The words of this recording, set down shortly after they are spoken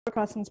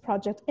Crossings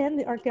Project and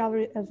the Art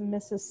Gallery of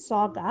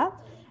Mississauga.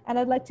 And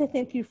I'd like to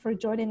thank you for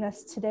joining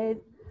us today,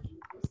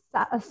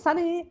 a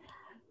sunny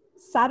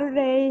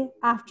Saturday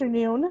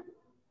afternoon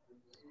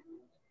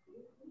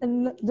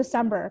in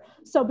December.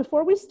 So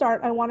before we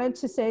start, I wanted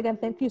to say again,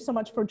 thank you so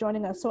much for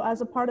joining us. So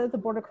as a part of the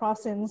Border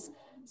Crossings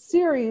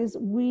series,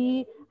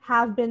 we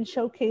have been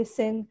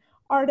showcasing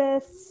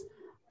artists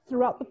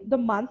throughout the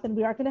month, and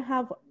we are going to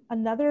have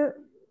another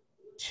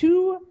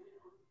 2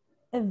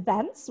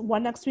 events.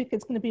 One next week,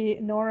 it's going to be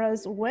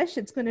Nora's Wish.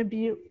 It's going to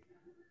be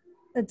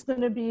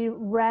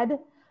read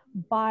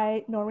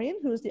by Noreen,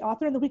 who is the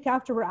author. And the week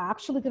after, we're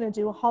actually going to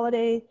do a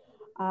holiday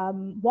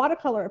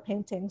watercolor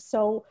painting.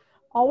 So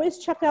always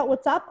check out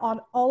what's up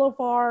on all of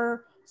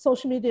our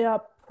social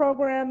media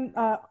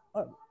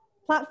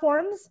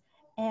platforms.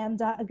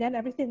 And again,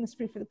 everything is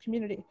free for the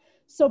community.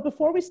 So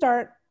before we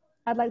start,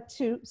 I'd like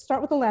to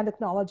start with a land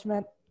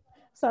acknowledgement.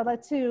 So I'd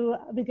like to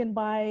begin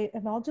by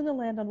acknowledging the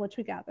land on which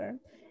we gather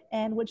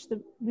and which the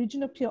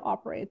region of Peel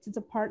operates. It's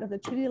a part of the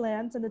treaty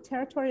lands and the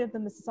territory of the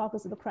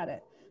Mississaugas of the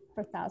Credit.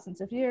 For thousands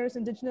of years,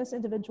 Indigenous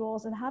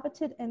individuals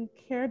inhabited and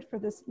cared for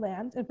this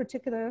land in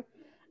particular,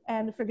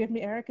 and forgive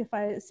me, Eric, if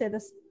I say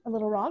this a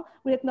little wrong,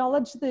 we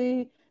acknowledge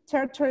the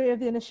territory of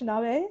the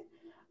Anishinaabe,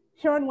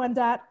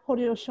 Huron-Wendat,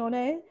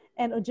 Haudenosaunee,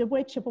 and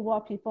Ojibwe Chippewa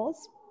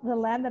peoples, the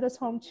land that is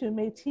home to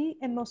Métis,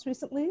 and most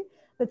recently,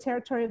 the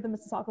territory of the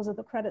Mississaugas of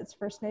the Credit's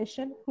First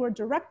Nation, who are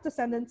direct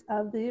descendants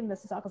of the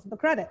Mississaugas of the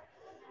Credit.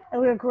 And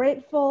we are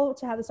grateful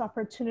to have this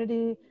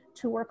opportunity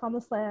to work on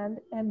this land,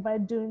 and by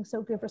doing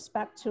so, give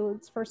respect to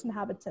its first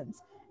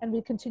inhabitants. And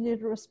we continue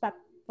to respect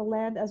the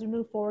land as we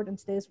move forward in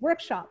today's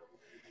workshop.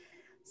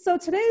 So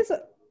today's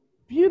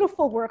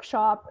beautiful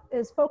workshop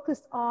is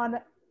focused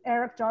on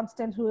Eric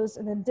Johnston, who is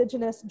an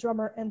Indigenous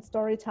drummer and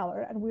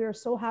storyteller. And we are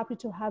so happy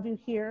to have you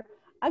here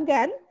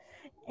again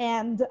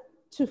and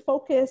to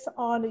focus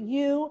on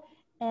you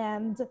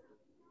and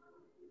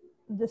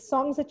the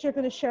songs that you're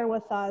going to share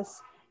with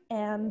us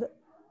and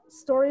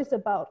stories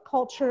about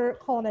culture,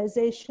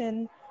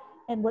 colonization,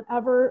 and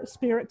whatever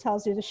spirit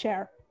tells you to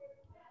share.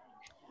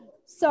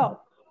 So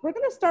we're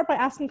going to start by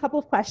asking a couple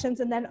of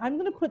questions, and then I'm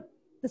going to put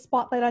the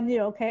spotlight on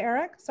you. Okay,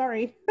 Eric?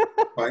 Sorry.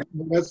 Fine.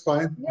 That's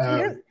fine.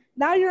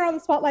 Now you're on the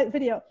spotlight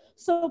video.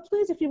 So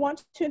please, if you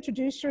want to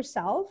introduce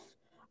yourself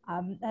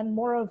and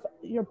more of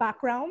your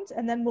background,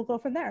 and then we'll go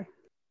from there.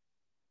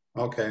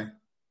 Okay.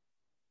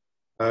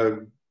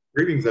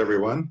 Greetings,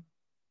 everyone.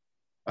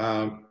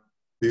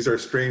 These are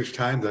strange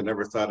times. I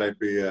never thought I'd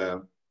be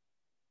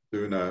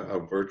doing a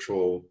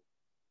virtual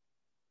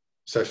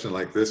session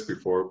like this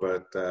before,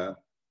 but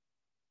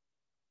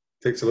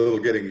takes a little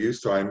getting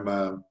used to.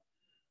 I'm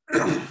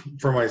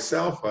for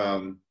myself.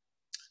 I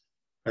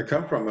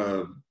come from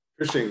a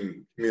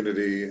fishing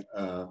community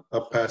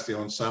up past the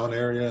Owen Sound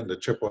area in the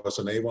Chippewas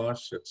and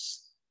Awash.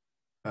 It's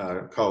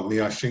called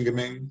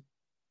Neoshingaming.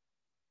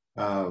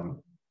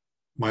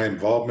 My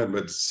involvement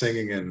with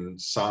singing and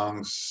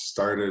songs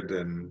started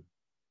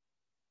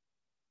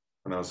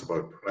when I was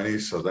about 20,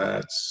 so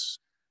that's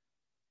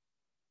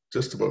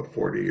just about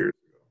 40 years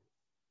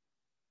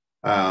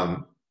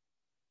ago.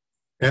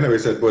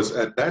 Anyways, it was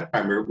at that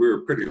time we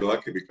were pretty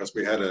lucky because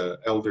we had an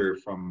elder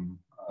from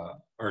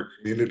our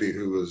community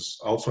who was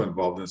also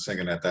involved in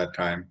singing at that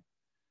time,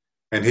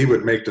 and he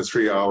would make the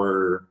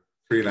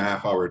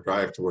 3.5 hour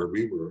drive to where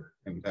we were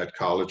at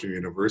college and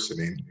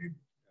university. And he'd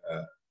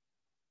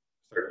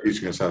start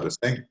teaching us how to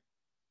sing,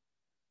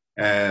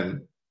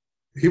 and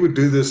he would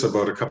do this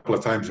about a couple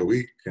of times a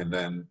week. And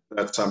then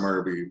that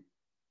summer we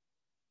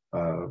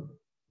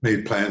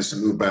made plans to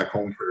move back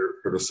home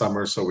for the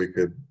summer so we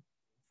could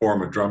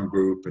form a drum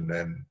group and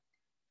then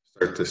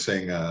start to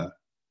sing,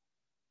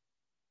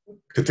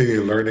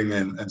 continue learning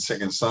and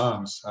singing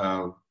songs.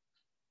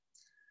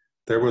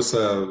 There was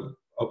a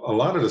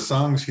lot of the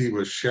songs he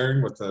was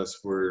sharing with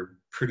us were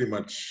pretty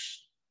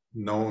much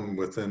known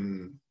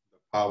within the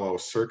powwow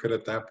circuit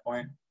at that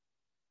point.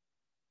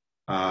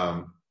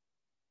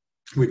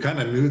 We kind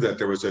of knew that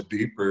there was a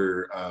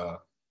deeper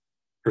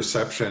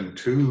perception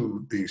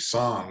to these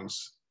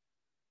songs,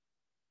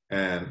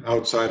 and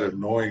outside of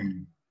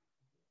knowing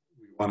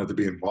we wanted to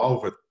be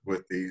involved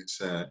with these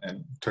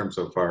in terms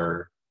of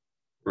our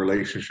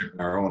relationship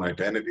and our own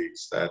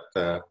identities,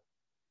 that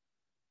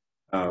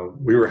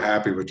we were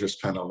happy with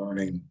just kind of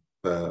learning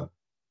the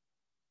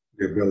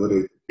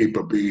ability to keep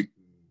a beat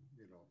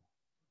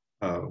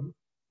and,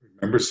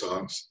 remember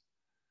songs.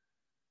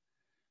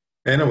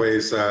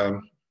 Anyways,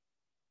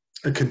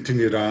 I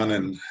continued on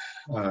in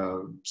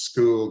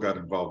school, got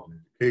involved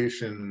in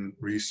education,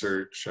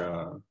 research.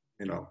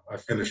 I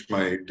finished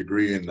my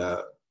degree in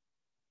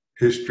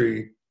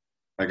history.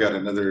 I got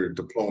another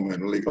diploma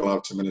in legal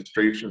arts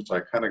administration, so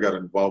I kind of got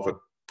involved with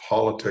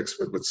politics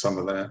with some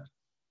of that.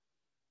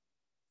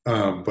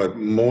 But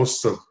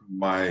most of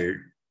my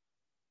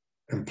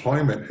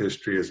employment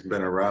history has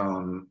been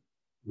around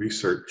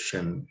research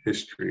and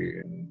history.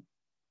 And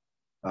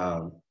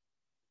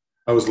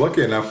I was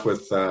lucky enough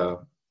with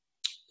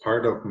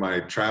part of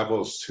my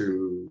travels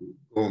to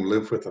go and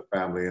live with a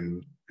family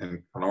in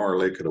Kenora,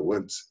 Lake of the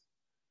Woods.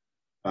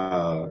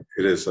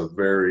 It is a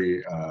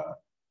very,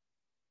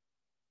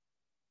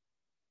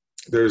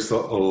 there's a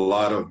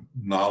lot of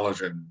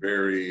knowledge and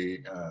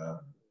very,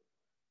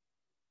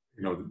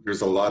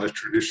 there's a lot of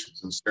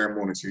traditions and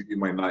ceremonies you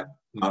might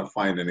not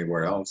find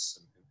anywhere else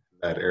in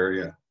that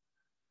area.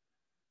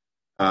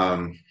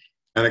 And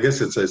I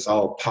guess it's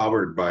all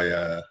powered by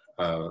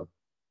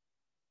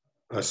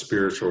a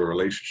spiritual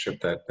relationship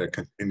that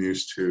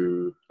continues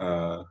to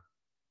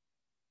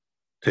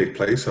take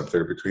place up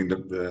there between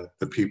the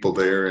people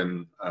there,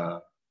 and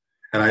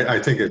I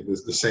think it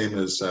is the same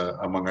as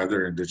among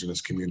other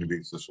Indigenous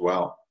communities as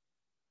well.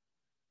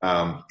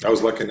 I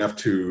was lucky enough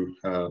to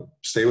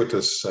stay with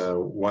this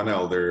one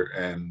elder,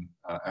 and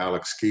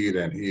Alex Skeed,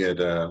 and he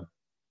had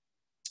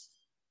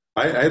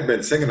I had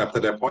been singing up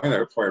to that point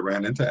before I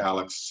ran into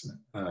Alex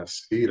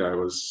Skeed. I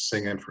was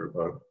singing for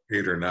about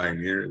 8 or 9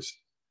 years.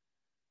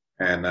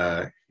 And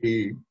I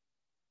heard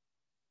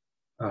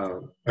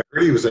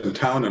he was in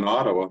town in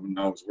Ottawa when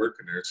I was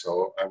working there.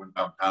 So I went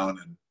downtown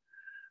and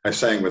I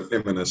sang with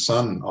him and his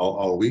son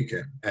all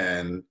weekend.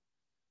 And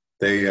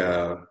he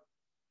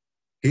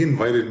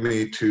invited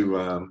me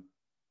to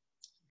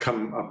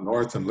come up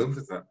north and live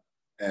with them.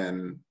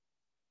 And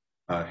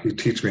he'd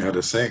teach me how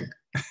to sing.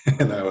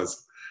 And I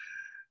was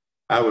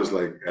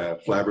like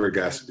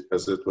flabbergasted,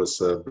 because it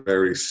was a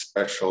very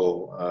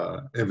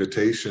special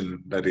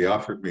invitation that he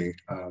offered me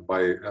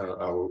by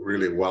a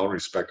really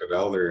well-respected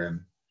elder.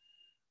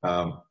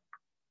 And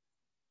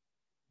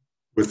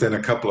within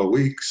a couple of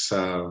weeks,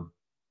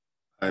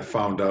 I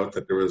found out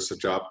that there was a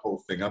job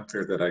posting up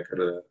there that I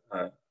could.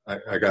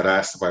 I got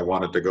asked if I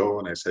wanted to go,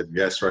 and I said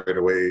yes right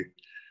away.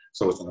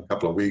 So within a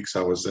couple of weeks,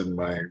 I was in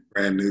my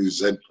brand new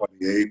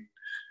Z28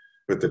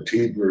 with the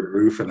T-bird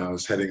roof, and I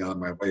was heading on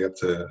my way up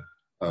to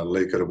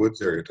Lake of the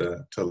Woods area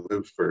to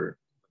live for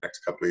the next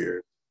couple of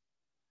years.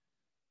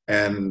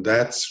 And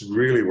that's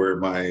really where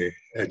my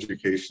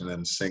education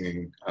and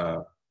singing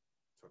took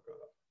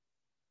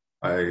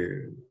off.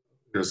 You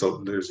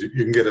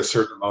can get a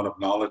certain amount of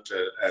knowledge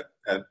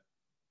at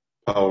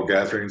powwow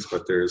gatherings,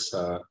 but there's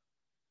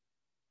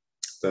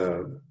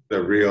the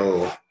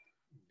real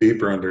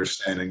deeper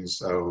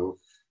understandings of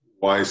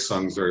why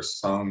songs are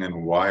sung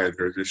and why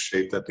they're just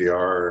shaped that they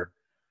are.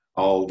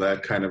 All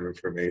that kind of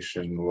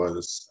information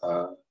was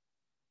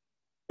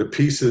the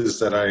pieces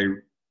that I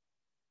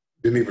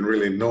didn't even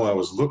really know I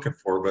was looking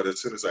for, but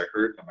as soon as I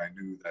heard them, I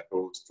knew that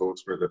those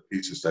were the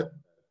pieces that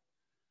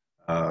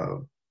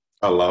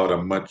allowed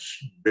a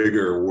much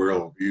bigger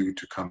worldview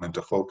to come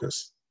into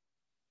focus.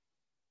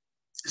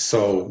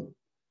 So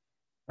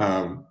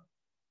the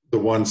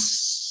one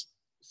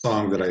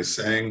song that I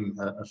sang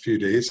a few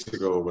days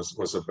ago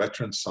was a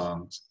veteran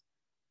song.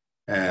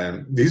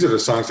 And these are the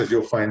songs that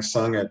you'll find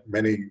sung at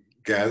many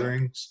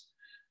gatherings.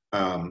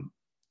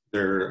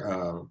 There's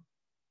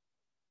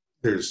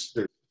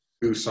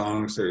 2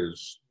 songs.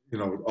 There's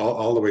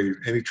all the way,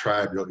 any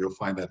tribe you'll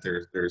find that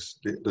there's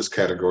this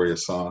category of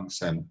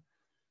songs, and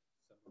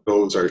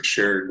those are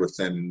shared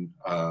within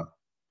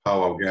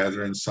powwow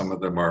gatherings. Some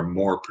of them are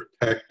more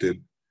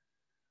protected.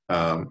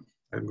 I'm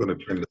going to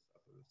turn this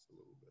up a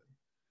little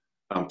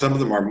bit. Some of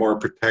them are more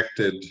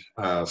protected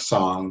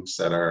songs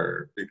that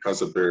are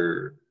because of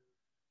their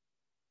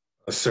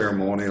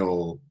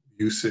ceremonial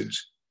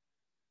usage,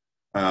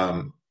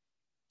 but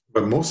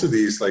most of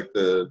these, like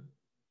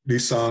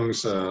these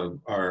songs,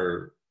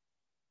 are,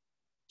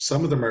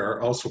 some of them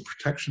are also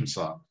protection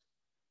songs.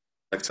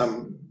 Like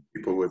some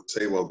people would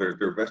say, well,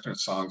 they're veteran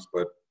songs,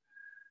 but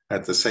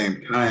at the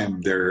same time,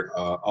 they're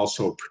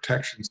also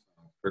protection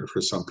songs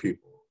for some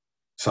people.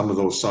 Some of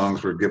those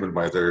songs were given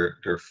by their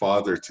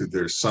father to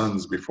their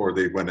sons before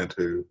they went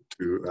into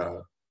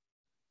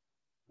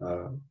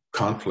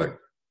conflict.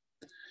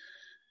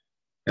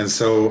 And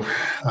so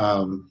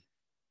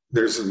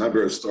there's a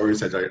number of stories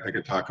that I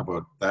could talk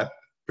about that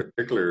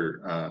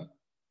particular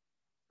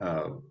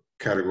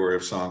category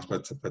of songs,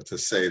 but to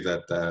say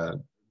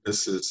that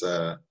this is,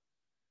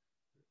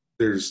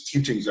 there's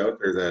teachings out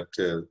there that,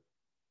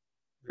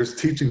 there's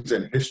teachings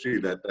in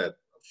history that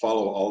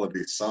follow all of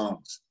these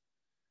songs.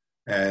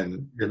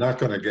 And you're not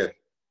going to get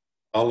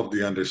all of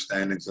the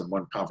understandings in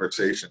one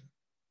conversation.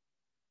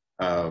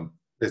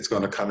 It's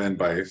going to come in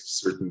by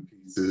certain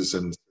pieces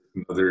and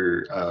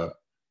other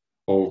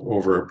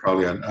over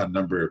probably a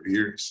number of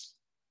years.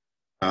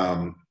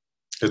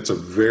 It's a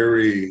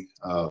very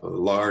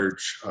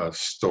large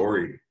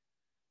story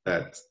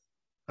that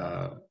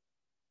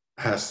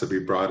has to be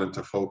brought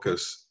into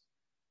focus.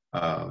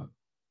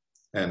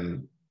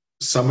 And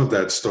some of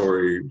that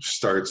story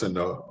starts in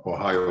the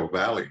Ohio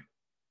Valley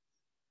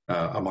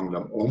among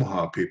the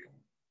Omaha people.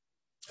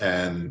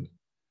 And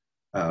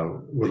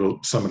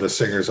some of the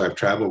singers I've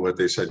traveled with,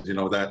 they said,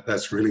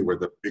 that's really where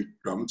the big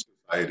drum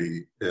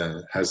society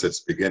has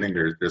its beginning.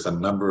 There's a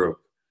number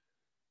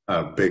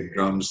of big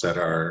drums that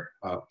are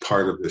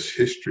part of this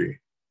history.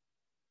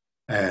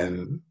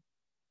 And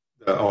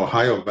the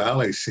Ohio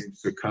Valley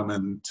seems to come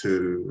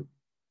into,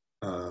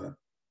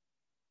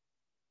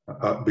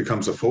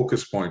 becomes a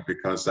focus point,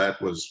 because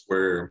that was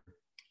where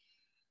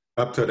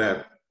up to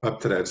that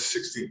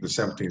 16th and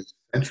 17th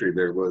century,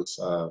 there was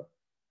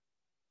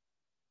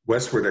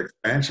westward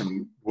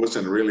expansion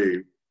wasn't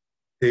really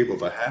able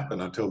to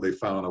happen until they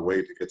found a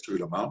way to get through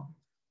the mountain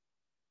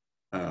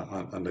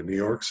on the New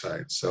York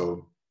side.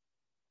 So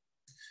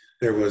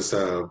there was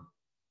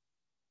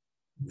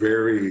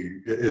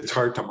it's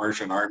hard to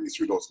march an army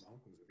through those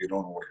mountains if you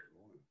don't know where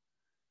you're going.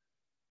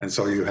 And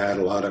so you had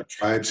a lot of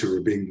tribes who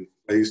were being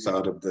displaced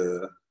out of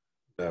the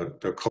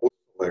coastal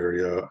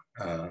area,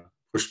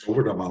 pushed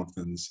over the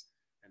mountains,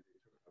 and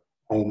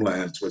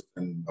homelands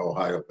within the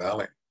Ohio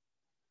Valley.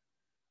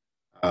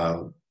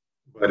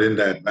 But in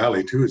that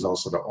valley too is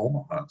also the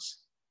Omahas.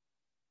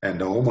 And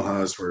the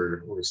Omahas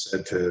were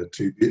said to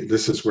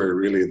this is where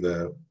really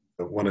the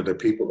one of the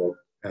people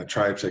that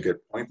tribes that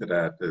get pointed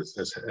at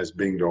as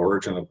being the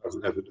origin of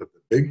the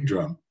big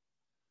drum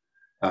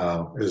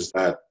is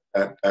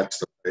that's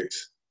the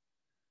place.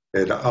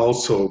 It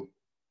also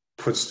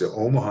puts the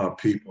Omaha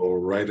people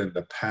right in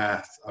the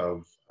path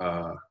of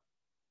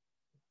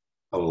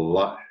a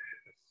lot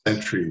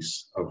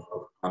centuries of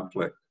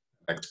conflict,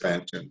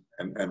 expansion,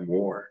 and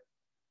war.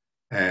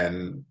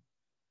 And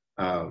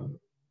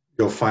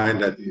you'll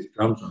find that these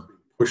drums are being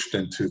pushed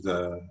into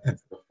the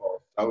far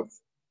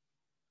south.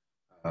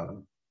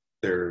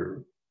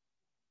 They're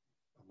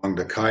among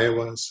the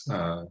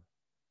Kiowas.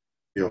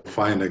 You'll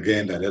find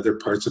again that other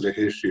parts of the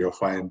history, you'll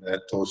find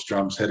that those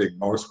drums heading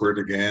northward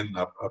again,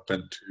 up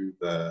into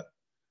the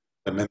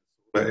Minnesota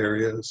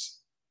areas.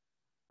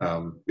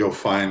 You'll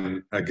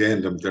find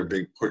again them they're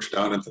being pushed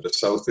down into the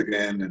south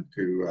again,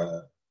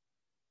 into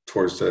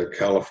towards the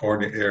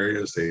California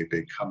areas.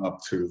 They come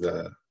up to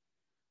the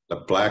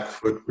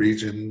Blackfoot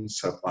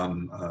regions up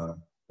on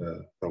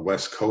the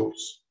west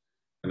coast,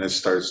 and it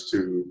starts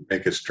to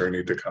make its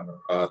journey to come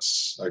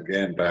across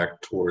again back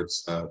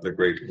towards the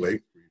Great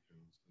Lake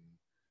regions. And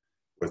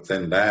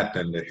within that,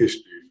 and the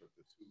history of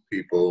the two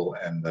people,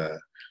 and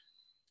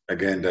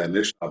again the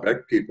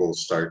Anishinaabe people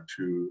start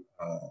to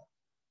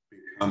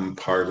become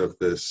part of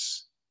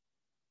this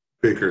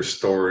bigger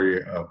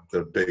story of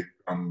the big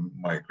drum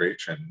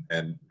migration.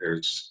 And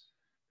there's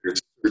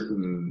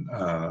certain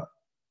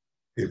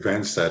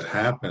events that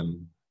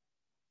happen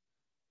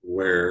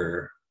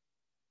where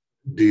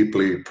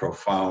deeply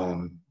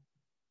profound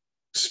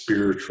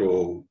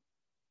spiritual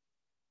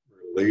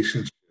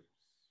relationships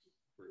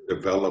were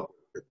developed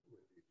with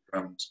these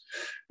drums.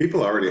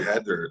 People already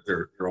had their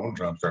own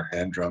drums, their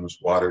hand drums,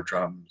 water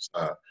drums,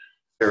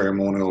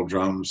 ceremonial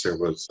drums. There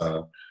was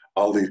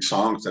all these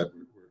songs that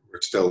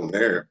were still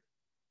there.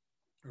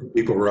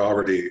 People were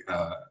already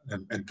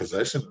in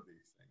possession of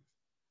these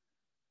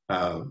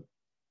things.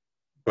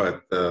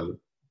 But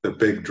the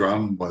big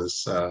drum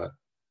was,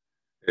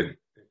 it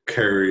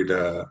carries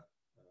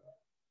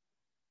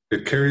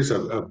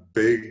a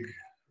big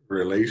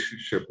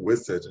relationship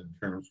with it in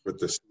terms with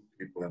the Sioux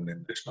people and the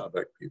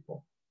Anishinaabe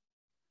people.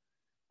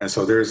 And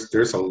so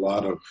there's a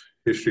lot of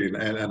history,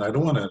 and I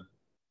don't want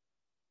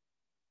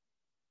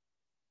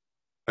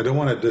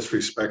to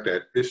disrespect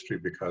that history,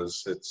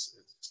 because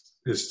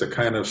it's the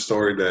kind of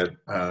story that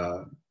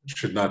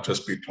should not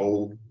just be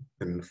told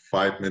in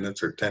 5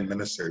 minutes or 10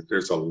 minutes.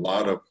 There's a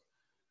lot of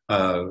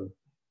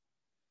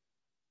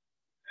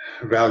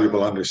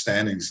valuable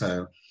understandings.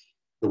 The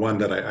one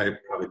that I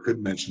probably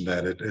could mention,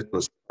 that it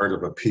was part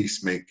of a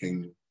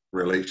peacemaking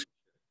relationship,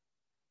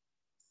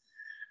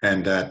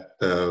 and that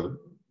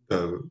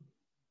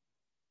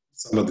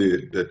some of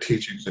the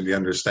teachings and the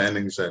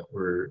understandings that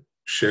were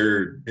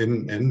shared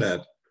in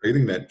that,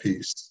 creating that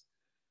peace,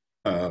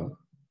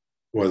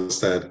 was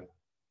that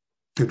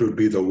it would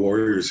be the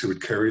warriors who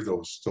would carry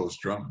those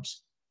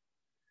drums.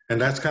 And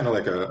that's kind of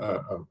like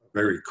a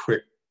very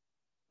quick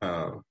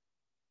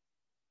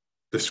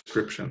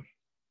description.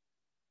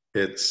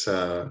 It's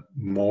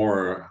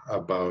more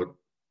about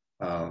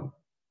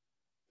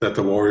that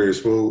the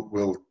warriors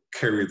will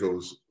carry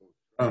those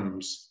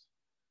drums,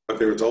 but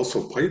there's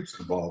also pipes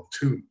involved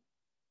too.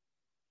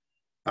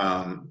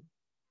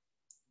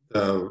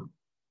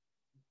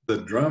 The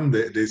drum,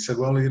 they said,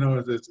 well,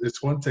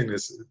 it's one thing.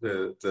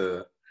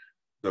 The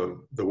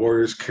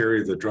warriors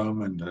carry the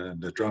drum, and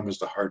the drum is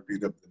the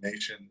heartbeat of the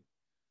nation.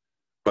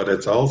 But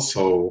it's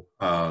also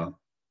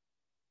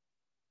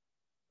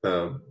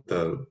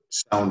the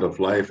sound of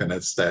life, and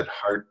it's that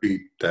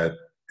heartbeat that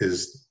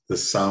is the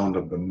sound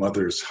of the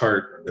mother's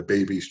heart, the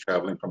baby's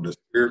traveling from the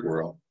spirit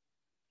world.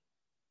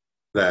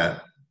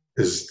 That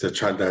is the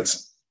child.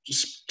 That's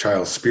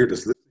child's spirit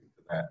is listening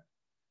to that,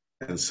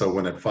 and so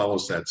when it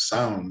follows that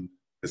sound,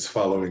 it's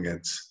following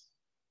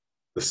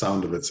the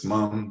sound of its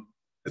mom.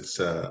 It's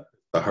the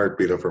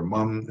heartbeat of her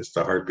mom. It's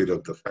the heartbeat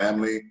of the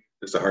family.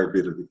 It's the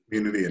heartbeat of the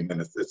community, and then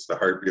it's the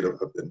heartbeat of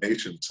the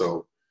nation.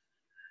 So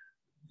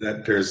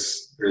that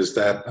there's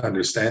that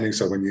understanding.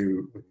 So when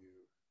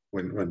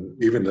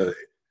even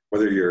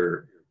whether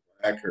you're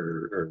black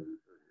or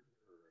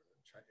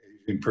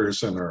Asian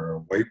person or a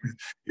white,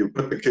 you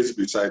put the kids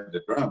beside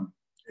the drum,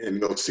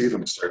 and you'll see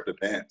them start to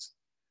dance.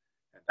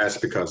 And that's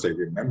because they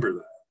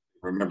remember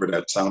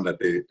that sound that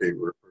they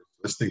were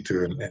listening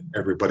to, and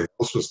everybody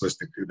else was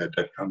listening to,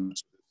 that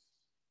comes to the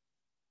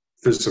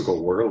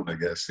physical world, I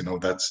guess.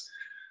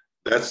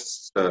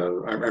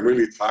 I'm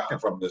really talking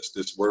from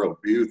this world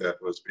view that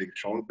was being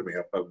shown to me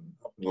up in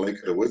the Lake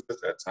of the Woods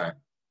at that time.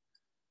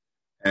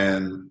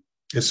 And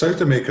it started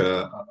to make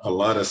a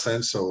lot of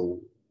sense. So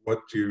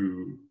what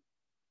you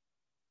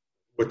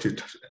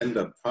end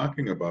up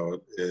talking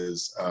about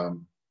is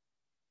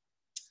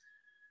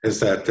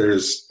that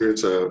there's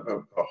a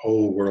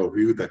whole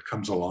worldview that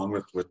comes along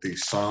with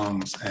these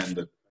songs and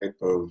the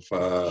type of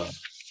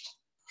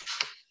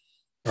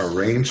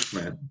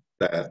arrangement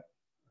that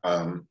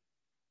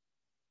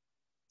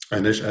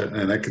and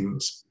I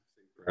can speak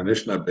for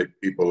Anishinaabe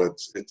people, it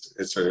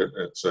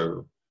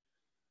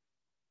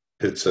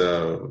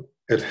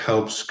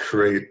helps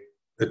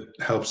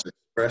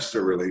express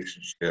the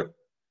relationship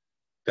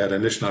that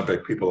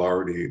Anishinaabe people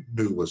already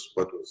knew was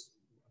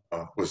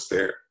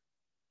there.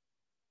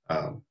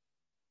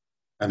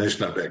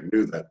 Anishinaabe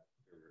knew that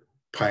there were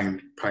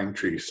pine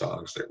tree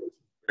songs, there was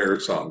bear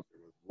songs,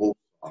 there was wolf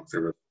songs,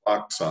 there were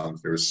fox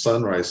songs, there was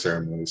sunrise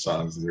ceremony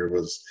songs, there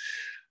was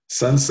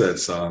sunset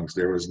songs,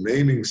 there was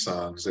naming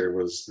songs,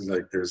 there's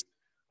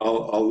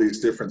all these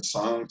different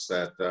songs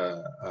that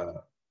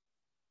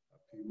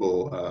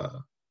people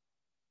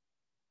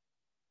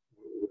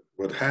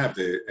would have,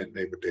 they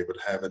would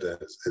have it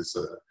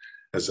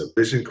as a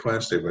vision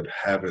quest. They would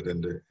have it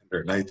in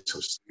their nights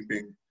of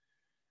sleeping,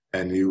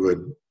 and you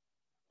would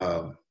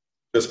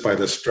just by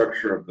the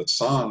structure of the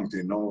songs,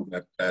 you know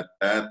that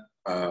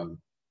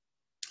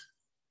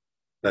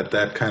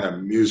kind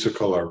of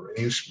musical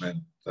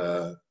arrangement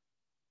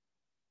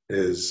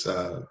is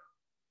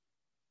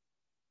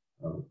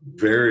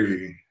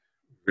very,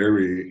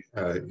 very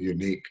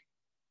unique,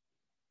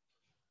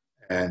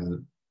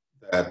 and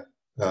that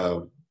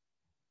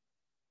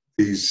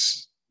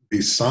these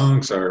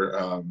songs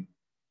are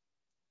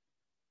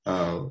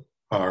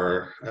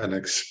an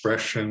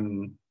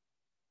expression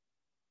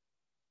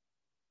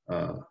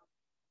of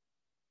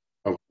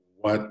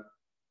what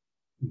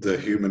the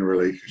human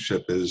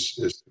relationship is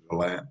to the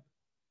land,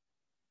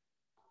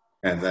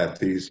 and that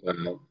these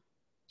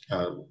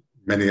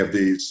many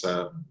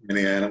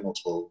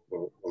animals will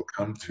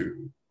come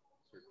to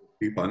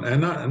people,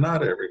 and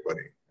not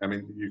everybody. I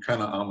mean, you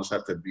kind of almost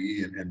have to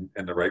be in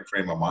the right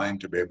frame of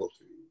mind to be able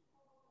to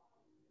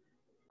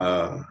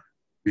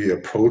be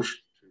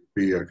approached to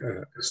be a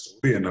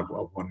custodian of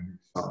one of these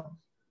songs.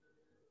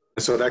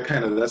 And so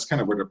that's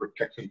kind of where the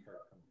protection part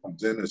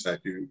comes in, is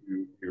that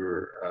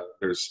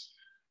there's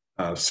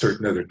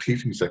certain other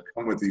teachings that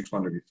come with each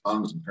one of these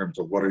songs in terms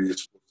of what are you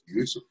supposed to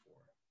use it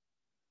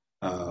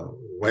for,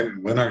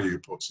 when are you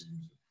supposed to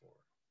use it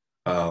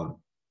for.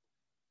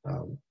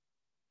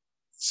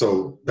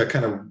 So that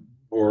kind of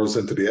boils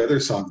into the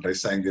other song that I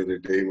sang the other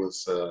day,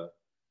 was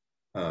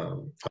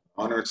an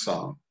honor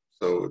song.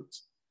 So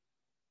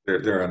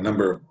there are a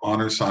number of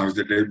honor songs.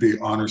 There'd be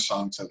honor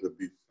songs that would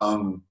be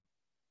sung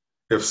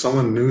if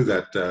someone knew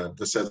that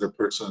this other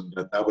person,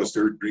 that was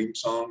their dream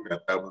song,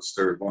 that was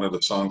one of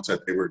the songs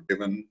that they were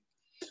given,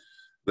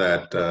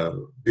 that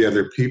the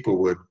other people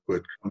would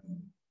come,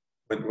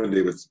 when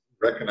they would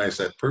recognize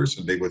that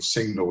person, they would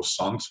sing those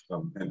songs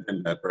from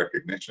in that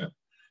recognition.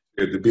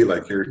 It'd be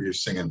like you're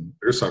singing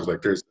their songs.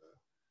 Like there's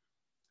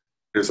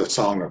a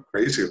song of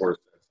Crazy Horse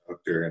that's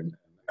out there, and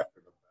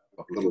after the Battle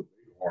of Little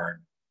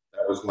Bighorn,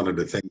 that was one of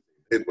the things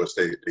they did, was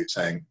they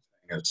sang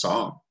a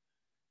song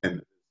in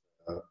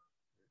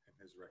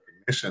his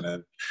recognition.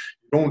 And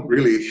you don't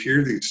really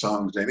hear these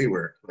songs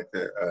anywhere like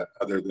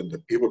other than the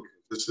people.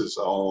 This is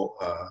all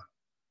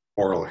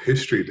oral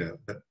history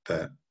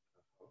that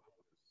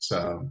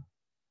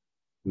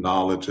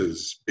knowledge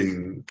is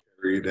being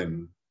carried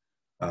and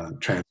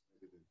transmitted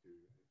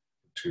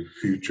to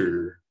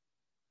future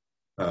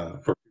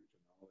for future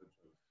knowledge of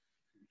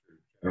future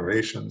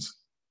generations.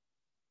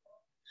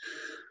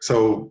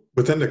 So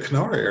within the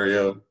Kenora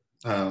area,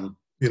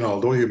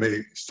 although you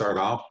may start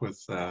off with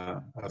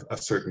a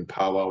certain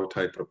powwow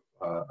type of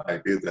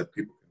idea that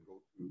people can go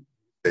through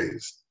these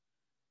days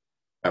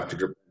after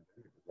the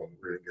pandemic,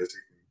 I guess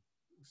you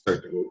can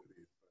start to go through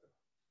these.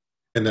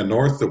 In the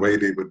north, the way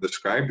they would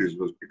describe these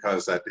was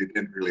because that they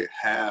didn't really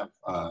have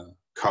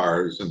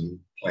cars and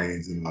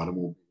planes and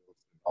automobiles and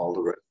all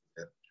the rest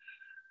of it,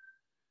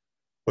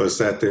 was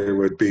that there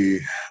would be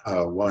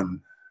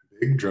one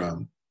big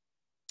drum,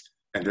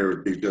 and there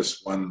would be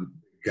just one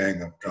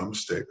gang of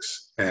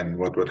drumsticks. And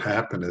what would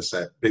happen is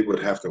that they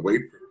would have to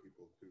wait for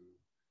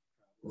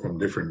people from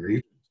different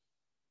regions.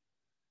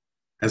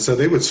 And so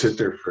they would sit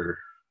there for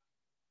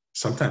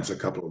sometimes a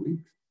couple of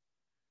weeks.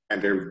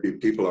 And there would be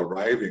people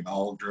arriving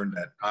all during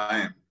that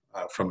time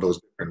from those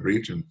different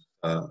regions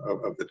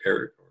of the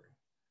territory.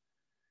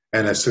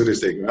 And as soon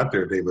as they got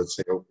there, they would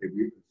say, okay,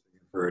 we've been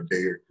singing for a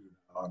day or two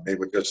now. And they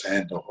would just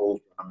hand the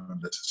whole drum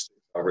and the stick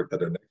over to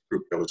the next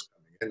group that was coming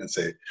in and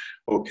say,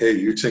 okay,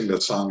 you sing the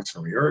songs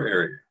from your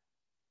area.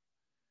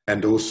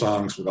 And those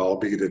songs would all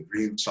be the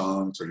dream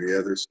songs or the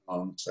other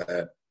songs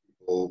that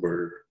people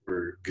were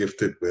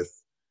gifted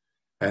with.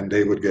 And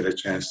they would get a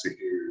chance to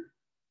hear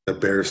the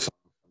bear song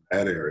from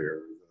that area,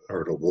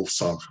 or the wolf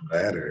song from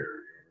that area,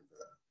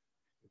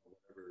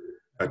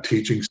 or a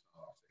teaching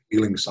song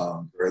healing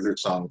songs or other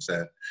songs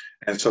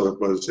and so it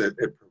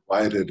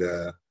provided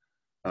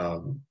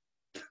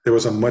there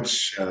was a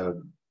much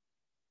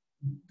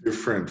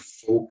different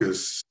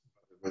focus,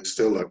 but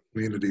still a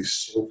community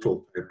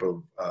social type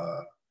of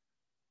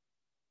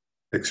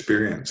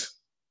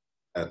experience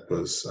that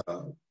was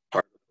part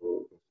of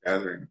those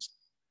gatherings.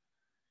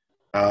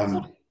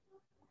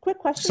 Quick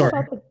question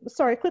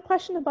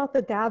about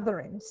the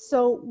gatherings.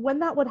 So when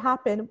that would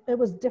happen, it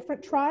was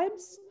different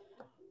tribes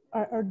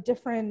or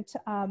different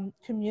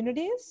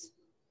communities?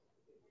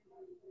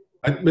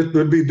 It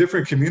would be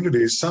different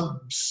communities.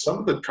 Some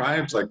of the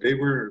tribes, like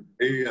there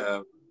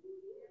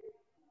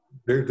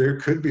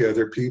could be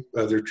other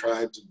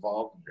tribes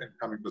involved in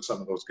coming to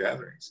some of those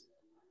gatherings.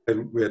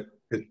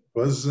 It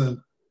wasn't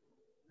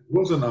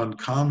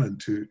uncommon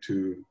to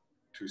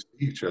see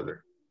each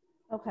other.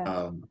 Okay.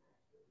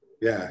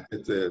 Yeah,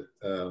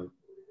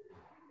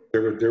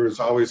 there was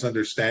always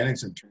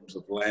understandings in terms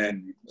of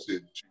land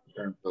usage, in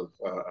terms of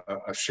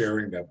a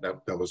sharing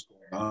that was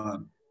going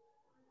on,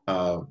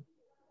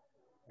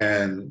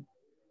 and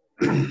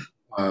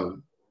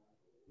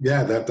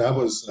yeah, that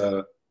was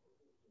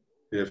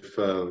if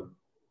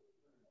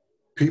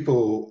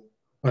people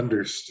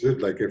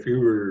understood, like if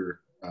you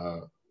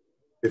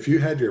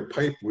had your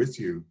pipe with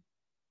you,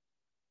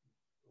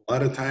 a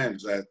lot of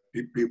times that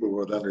people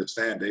would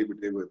understand. They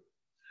would.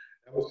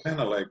 That was kind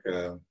of like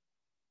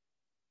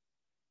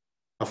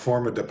a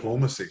form of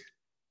diplomacy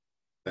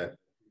that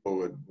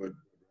people would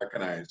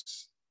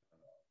recognize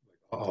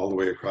all the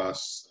way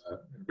across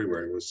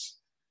everywhere. It was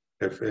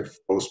if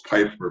those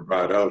pipes were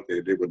brought out,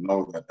 they would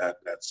know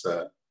that's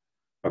a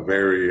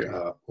very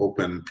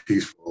open,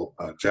 peaceful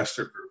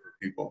gesture for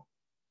people,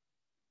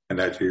 and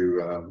that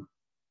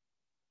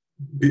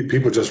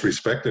people just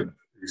respected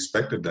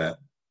that.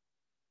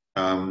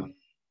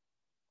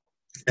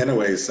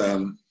 Anyways,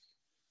 I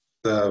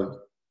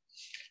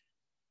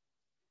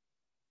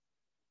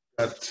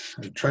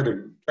try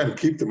to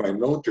keep to my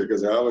note here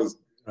because I always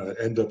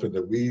end up in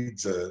the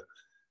weeds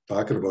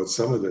talking about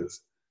some of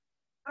this.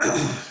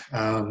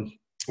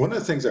 One of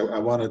the things I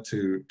wanted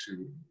to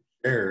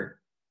share,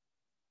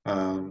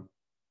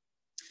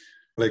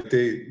 like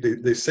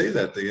they say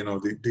that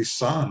these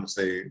songs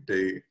they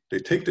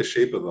take the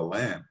shape of the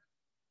land,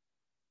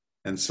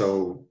 and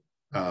so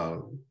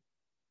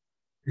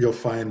you'll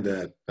find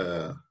that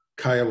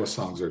Kiowa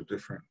songs are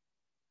different.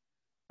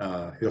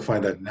 You'll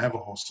find that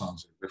Navajo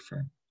songs are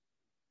different.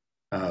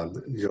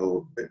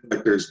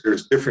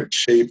 There's different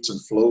shapes and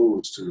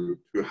flows to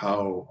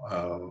how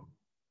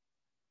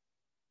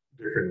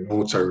different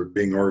notes are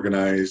being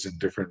organized and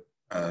different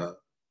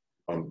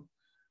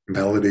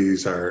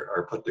melodies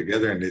are put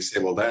together, and they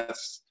say, well,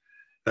 that's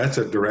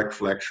a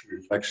direct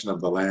reflection of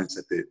the lands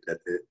that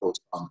those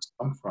songs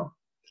come from,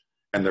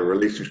 and the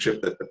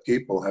relationship that the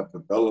people have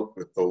developed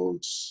with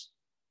those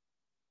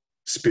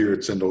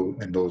spirits in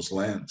those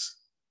lands.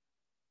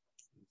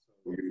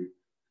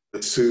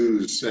 The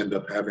Sioux end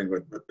up having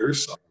with their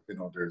songs,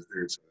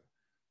 there's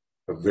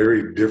a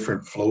very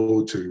different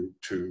flow to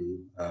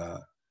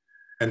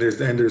and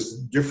there's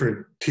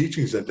different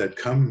teachings that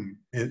come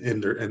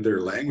in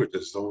their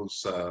languages.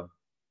 Those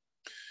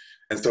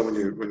and so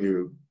when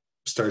you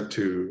start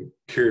to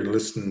hear and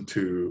listen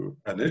to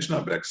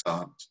Anishinaabe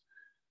songs,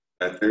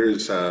 that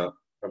there's a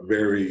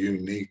very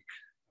unique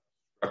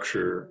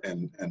structure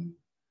and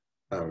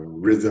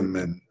rhythm,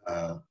 and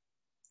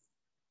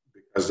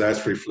because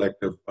that's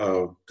reflective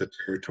of the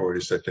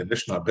territories that the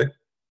Anishinaabe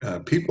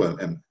people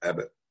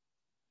inhabit.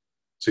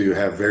 So you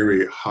have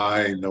very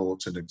high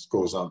notes, and it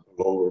goes on to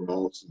lower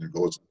notes, and it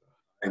goes on to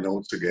high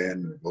notes again,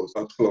 and it goes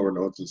on to lower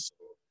notes. And so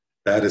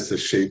that is the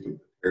shape of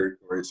the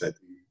territories that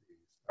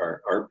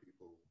our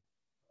people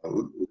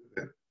live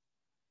in.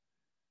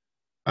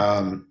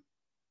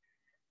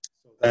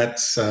 So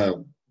that's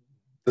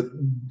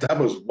that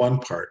was one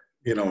part,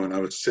 and I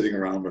was sitting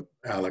around with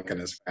Alec and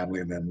his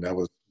family, and then that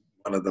was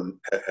one of them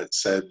had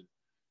said,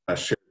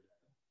 shared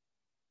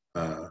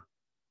that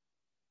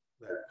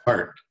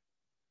part.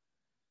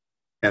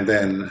 And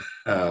then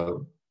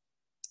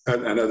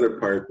another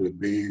part would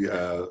be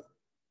when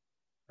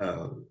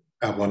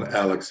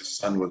Alex's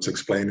son was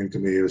explaining to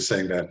me, he was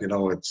saying that,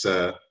 it's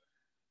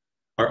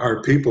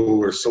our people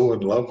were so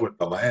in love with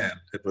the land.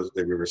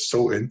 We were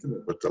so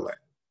intimate with the land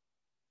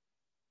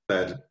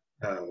that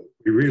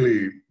we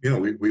really,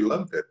 we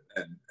loved it.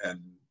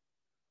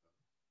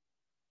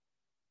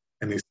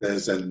 And he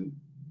says, and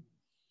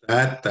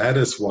that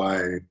is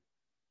why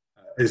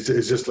it's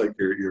just like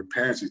your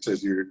parents. He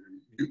says you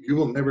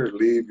will never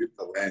leave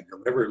the land.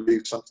 You'll never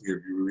leave something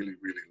you really,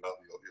 really love.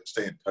 You'll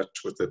stay in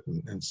touch with it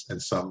in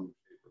some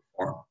shape or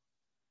form.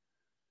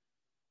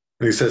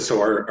 And he says,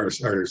 so our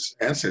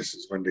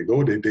ancestors, when they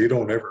go, they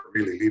don't ever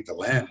really leave the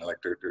land. Like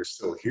they're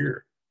still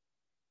here.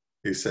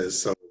 He says,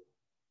 so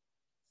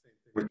same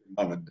thing with your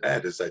mom and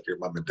dad is that your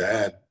mom and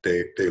dad,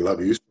 they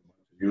love you so much,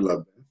 and you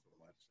love them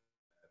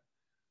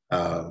so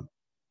much.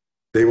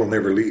 They will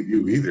never leave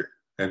you either.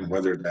 And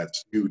whether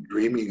that's you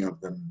dreaming of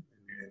them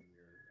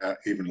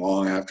even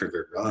long after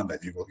they're gone,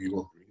 that you will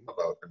dream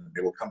about them, and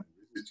they will come and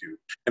visit visit you,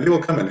 and they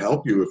will come and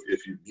help you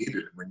if you need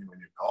it when you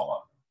call on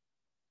them.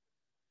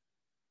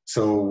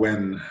 So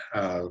when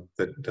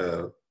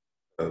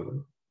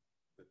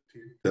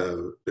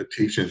the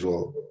teachers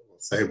will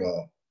say,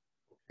 well,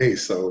 hey,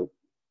 so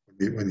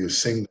when you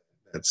sing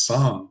that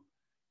song,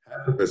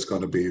 half of it's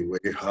going to be way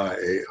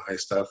high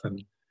stuff,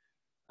 and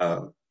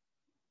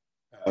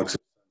Alex,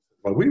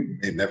 well, we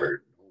may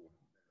never know.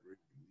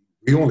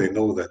 We only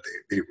know that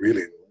they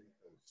really like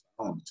those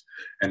sounds,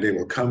 and they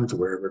will come to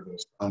wherever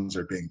those sounds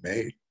are being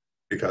made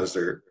because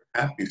they're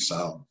happy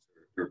sounds,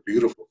 they're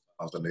beautiful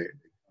sounds, and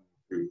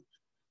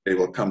they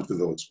will come to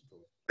those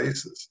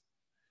places.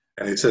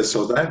 And he says,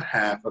 so that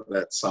half of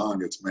that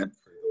song is meant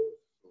for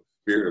those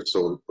spirits,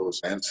 those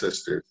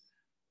ancestors,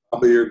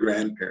 probably your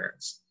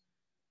grandparents.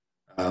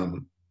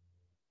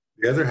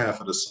 The other half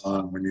of the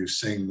song, when you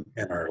sing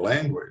in our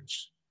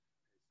language,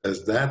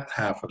 says that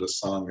half of the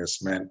song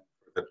is meant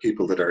for the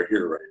people that are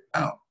here right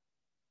now.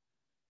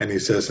 And he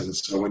says, and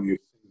so when you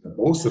sing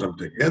most of them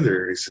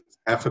together, he says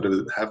half of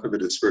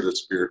it is for the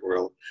spirit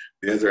world,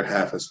 the other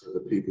half is for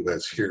the people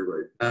that's here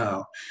right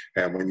now.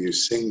 And when you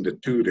sing the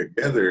two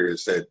together,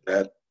 is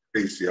that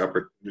creates the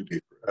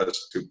opportunity for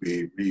us to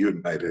be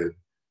reunited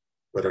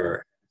with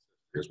our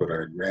ancestors, with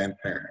our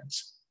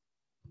grandparents.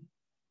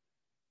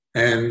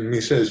 And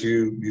he says,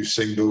 you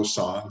sing those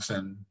songs,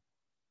 and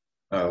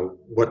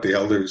what the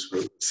elders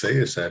would say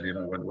is that, you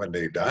know, when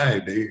they die,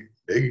 they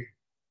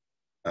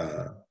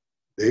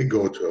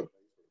go to a place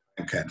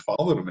and can't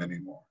follow them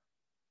anymore.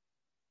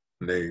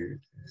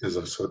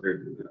 So their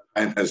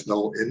time has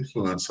no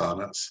influence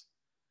on us.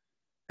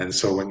 And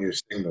so when you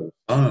sing those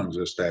songs,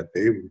 it's that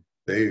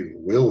they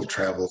will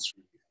travel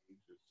through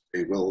the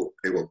ages.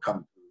 They will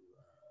come to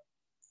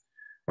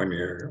when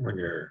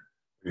you're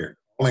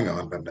calling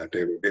on them, that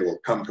they will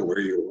come to where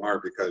you are,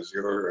 because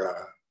you're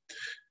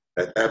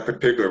at that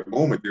particular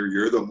moment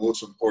you're the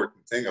most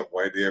important thing of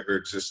why they ever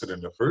existed in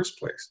the first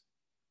place.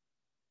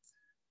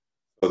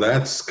 So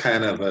that's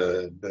kind of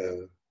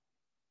the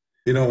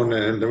you know,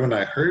 when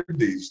I heard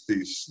these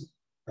pieces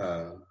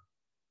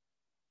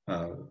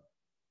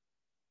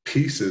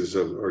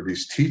or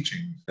these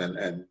teachings,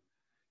 and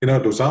you know,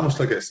 it was almost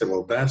like I said,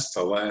 well, that's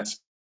the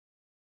last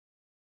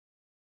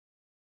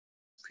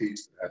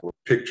piece. That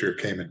picture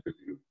came into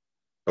view.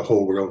 The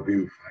whole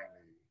worldview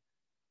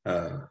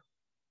finally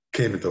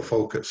came into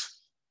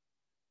focus.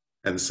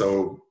 And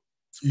so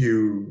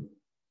you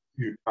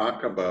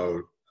talk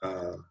about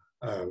a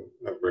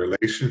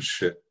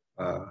relationship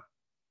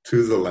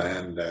to the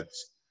land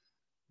that's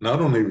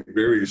not only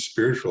very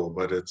spiritual,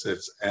 but it's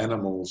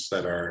animals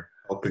that are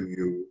helping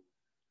you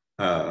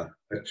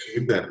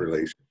achieve that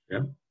relationship.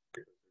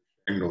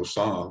 Sharing those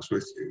songs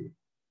with you.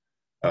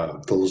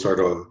 Those are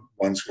the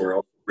ones who are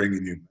also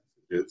bringing you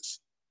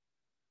messages.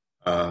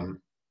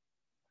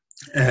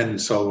 And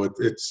so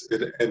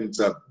it ends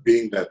up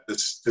being that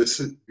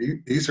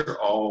these are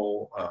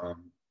all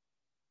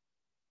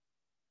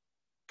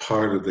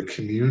part of the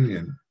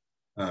communion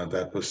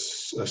that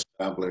was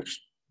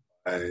established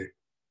by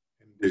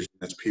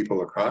Indigenous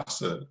people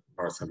across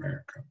North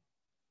America.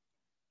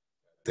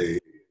 They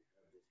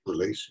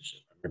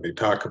relationship. When they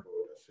talk about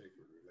a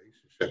sacred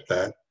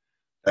relationship,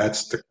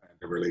 that's the kind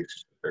of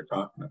relationship they're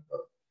talking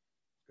about.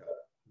 It's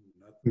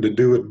got nothing to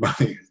do with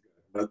money. It's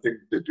got nothing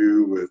to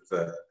do with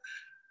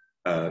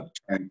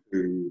trying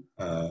to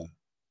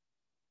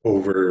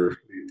overly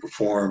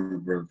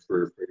perform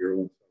for your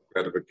own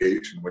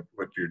gratification.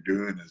 What you're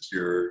doing is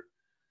you're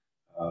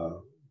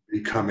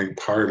becoming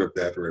part of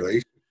that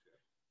relationship.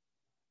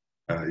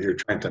 You're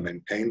trying to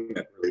maintain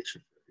that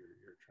relationship.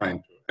 You're trying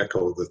to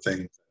echo the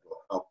things that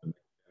will help the next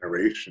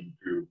generation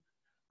to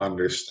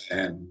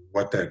understand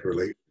what that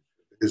relationship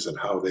is and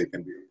how they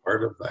can be a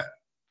part of that.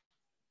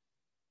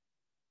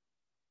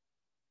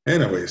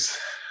 Anyways,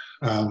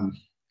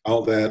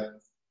 all that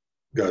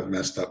got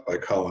messed up by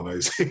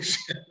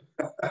colonization.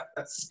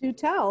 Do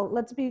tell.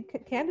 Let's be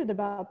candid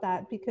about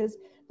that, because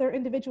there are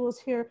individuals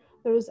here.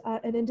 There's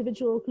an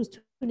individual who's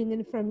tuning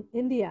in from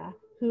India,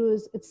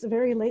 it's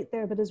very late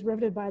there, but is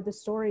riveted by the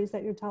stories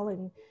that you're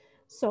telling.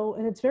 So,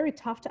 and it's very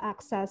tough to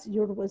access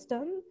your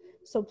wisdom.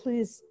 So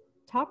please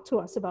talk to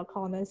us about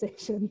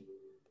colonization.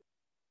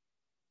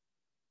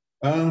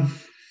 You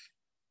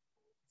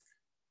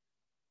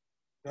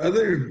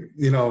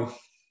know,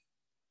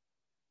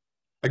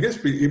 I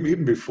guess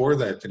even before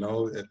that, you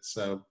know, it's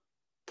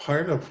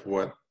part of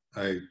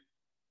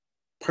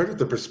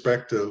the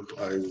perspective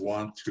I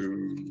want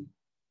to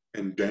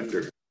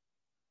engender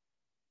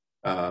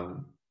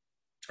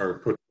or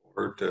put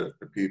forward to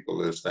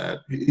people is that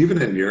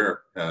even in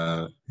Europe,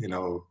 you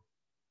know,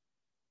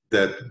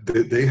 that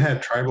they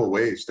had tribal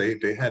ways,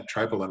 they had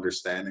tribal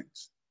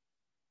understandings.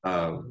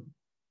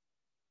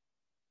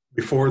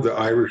 Before the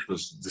Irish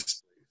was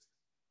displaced,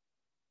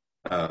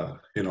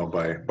 you know,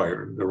 by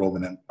the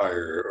Roman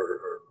Empire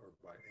or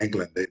by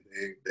England,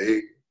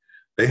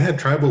 they had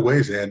tribal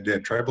ways. They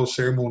had tribal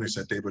ceremonies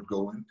that they would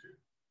go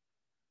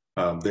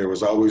into. There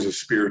was always a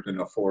spirit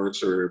in a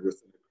forest or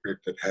within a creek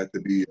that had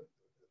to be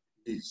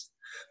appeased.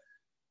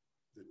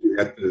 You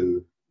had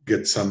to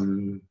get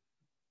some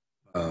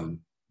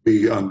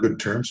be on good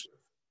terms with.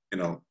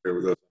 There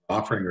was an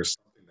offering or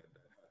something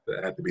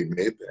that had to be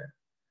made there.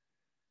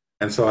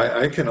 And so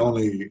I can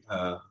only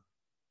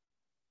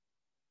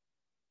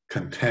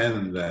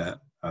contend that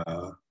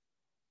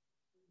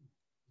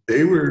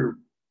they were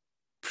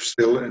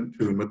still in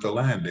tune with the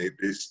land.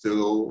 They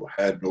still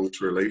had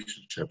those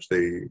relationships.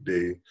 They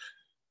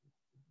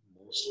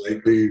most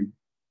likely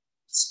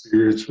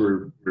spirits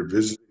were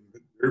visiting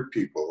their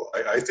people.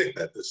 I think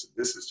that this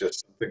is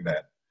just something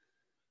that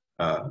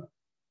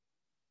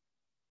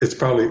it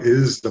probably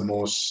is the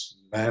most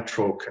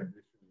natural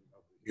condition of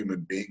a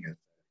human being, is that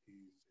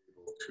he's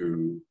able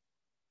to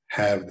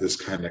have this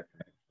kind of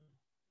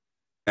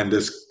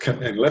connection.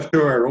 And left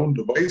to our own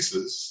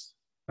devices,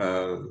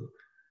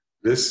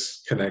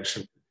 this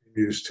connection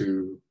continues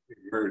to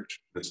emerge.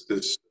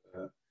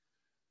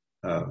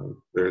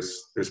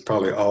 There's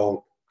probably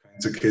all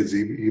kinds of kids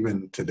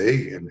even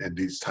today in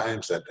these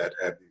times that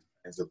have these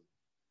kinds of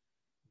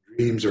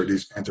dreams or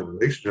these kinds of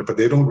relationships, but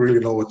they don't really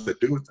know what to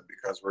do with them,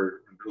 because we're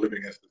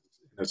living in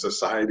a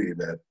society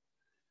that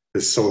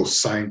is so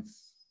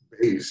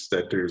science-based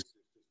that there's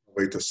no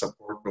way to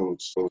support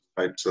those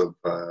types of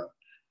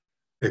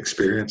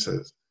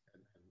experiences,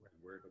 and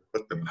where to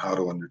put them, how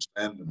to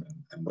understand them,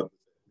 and what does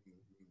it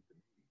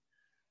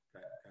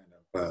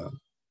mean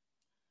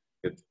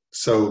to me.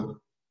 So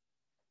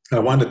I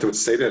wanted to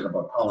say that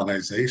about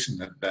colonization,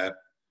 that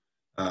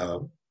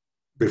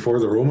before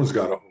the Romans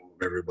got a hold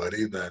of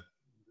everybody, that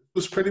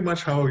was pretty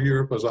much how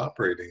Europe was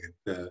operating.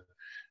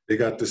 They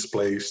got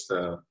displaced,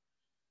 and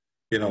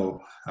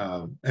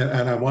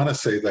I want to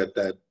say that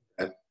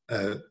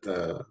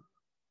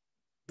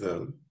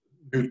the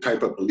new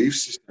type of belief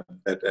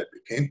system that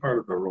became part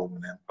of the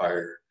Roman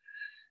Empire,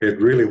 it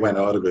really went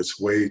out of its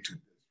way to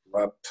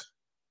disrupt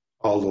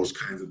all those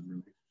kinds of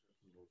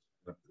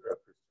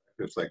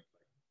relationships, like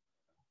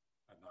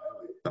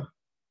annihilate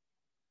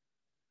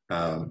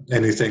them.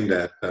 Anything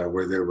that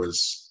where there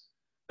was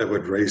that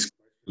would raise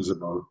questions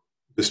about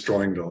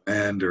destroying the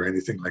land or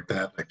anything like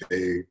that, like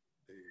those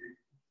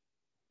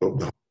all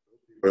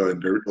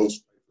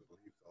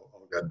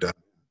got done.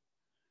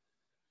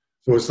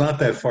 So it's not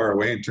that far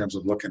away in terms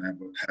of looking at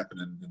what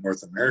happened in the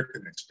North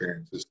American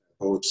experiences.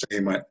 Those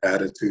same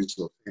attitudes,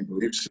 those same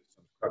belief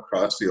systems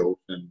across the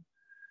ocean,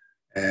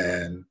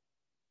 and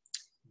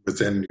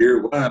within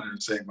year one,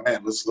 and saying,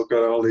 "Man, let's look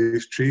at all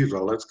these trees.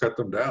 Well, let's cut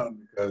them down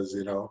because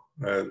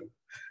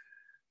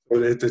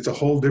it's a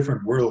whole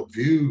different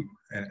worldview,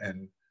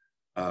 and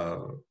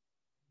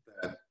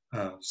that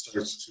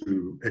starts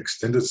to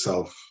extend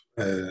itself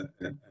and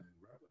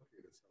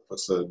replicate itself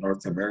as a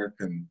North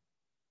American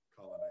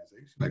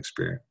colonization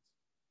experience.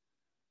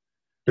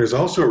 There's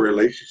also a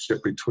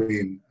relationship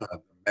between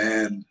the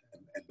man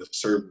and the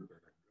servant,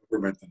 or the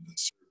government and the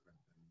servant.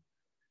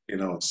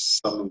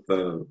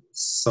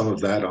 Some of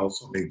that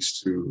also needs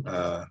to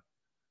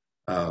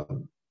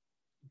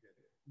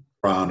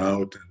drawn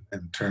out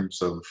in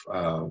terms of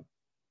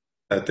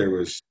that there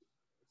was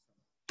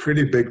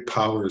pretty big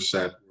powers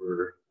that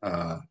were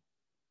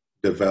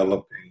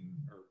developing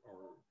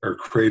or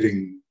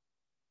creating,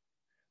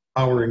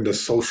 powering the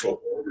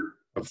social order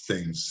of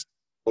things,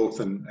 both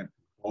in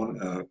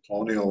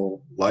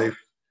colonial life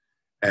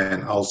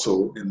and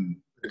also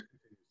in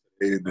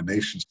the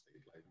nation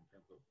state life, in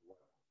terms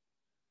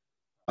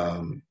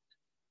of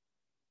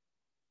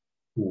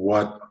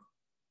what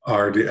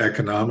are the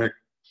economic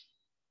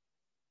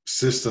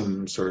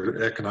systems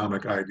or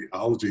economic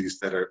ideologies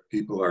that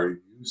people are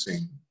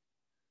using,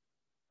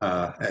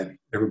 and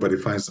everybody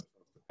finds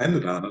themselves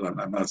dependent on it.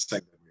 I'm not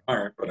saying that we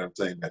aren't, but I'm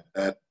saying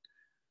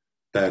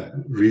that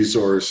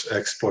resource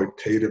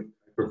exploitative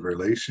type of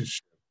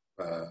relationship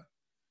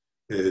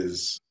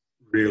is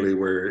really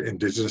where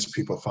Indigenous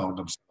people found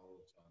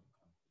themselves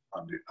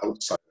on the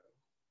outside.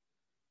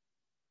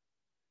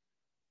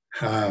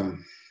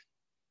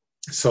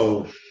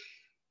 So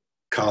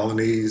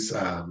colonies,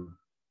 I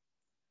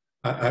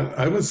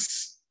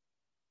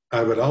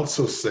would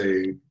also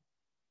say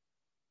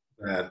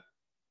that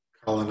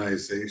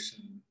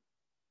colonization,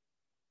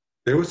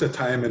 there was a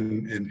time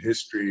in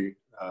history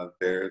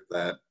there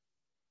that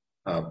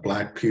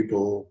Black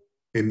people,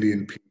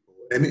 Indian people,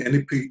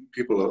 any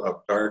people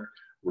of dark,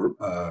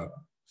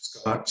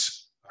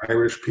 Scots,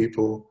 Irish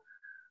people,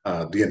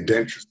 the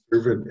indentured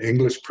servant,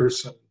 English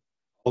person,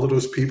 all of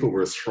those people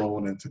were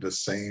thrown into the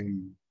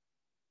same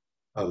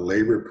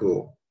labor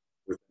pool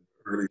with the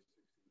early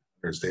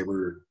years. They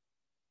were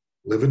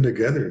living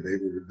together.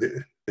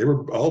 They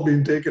were all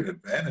being taken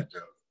advantage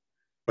of,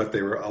 but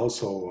they were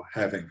also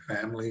having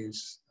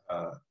families.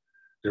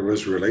 There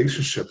was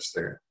relationships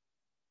there,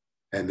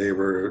 and there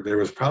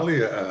was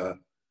probably a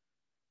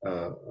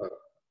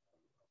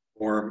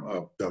form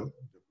of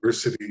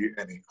diversity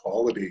and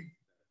equality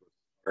that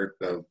was part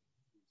of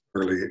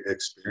early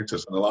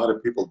experiences. And a lot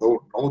of people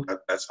don't know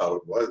that that's how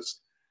it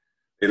was.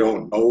 They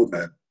don't know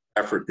that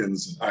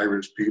Africans and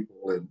Irish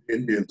people and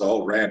Indians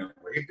all ran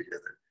away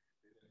together.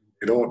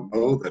 They don't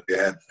know that they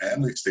had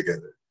families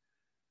together.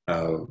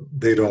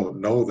 They don't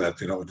know that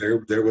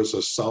there was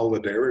a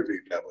solidarity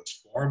that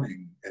was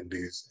forming in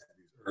these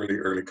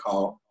early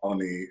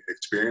colony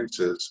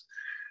experiences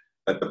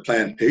that the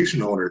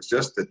plantation owners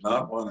just did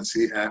not want to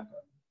see happen.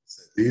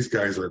 These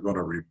guys are going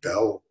to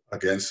rebel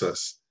against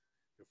us.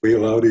 If we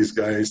allow these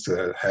guys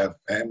to have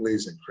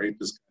families and create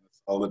this kind of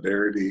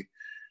solidarity,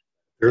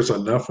 there's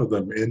enough of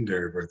them in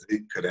there where they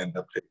could end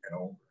up taking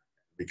over.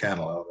 We can't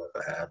allow that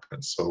to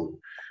happen. So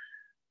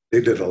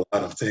they did a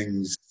lot of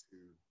things to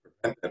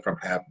prevent that from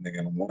happening,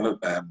 and one of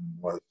them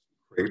was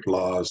create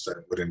laws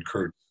that would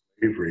encourage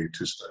slavery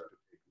to start to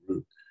take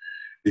root.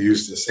 They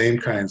used the same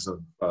kinds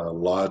of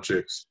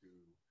logics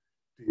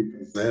to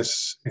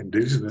dispossess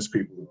Indigenous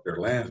people of their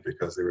lands,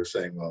 because they were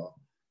saying, well,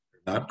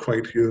 they're not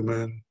quite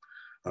human,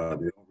 they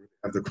don't really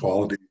have the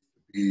quality to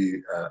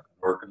be an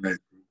organized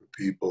group of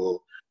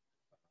people.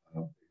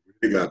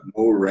 They really got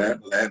no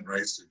land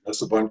rights. They're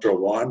just a bunch of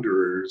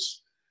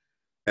wanderers.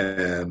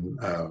 And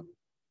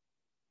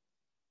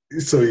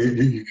so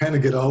you kind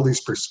of get all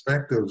these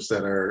perspectives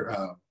that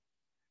are,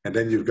 and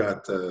then you've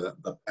got the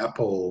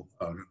Apple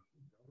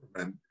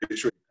government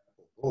issuing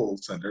Apple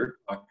bulls, and they're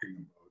talking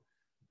about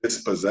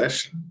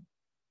dispossession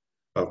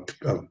of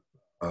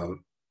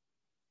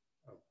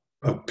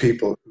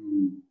people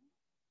who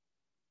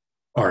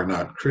are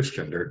not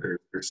Christian. They're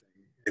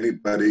saying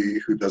anybody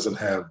who doesn't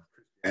have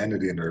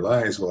Christianity in their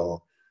lives,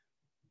 well,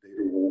 they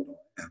don't own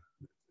land.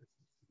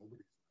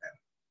 Nobody's land.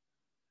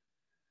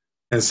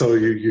 And so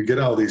you get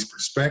all these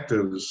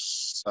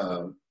perspectives.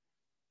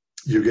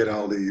 You get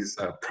all these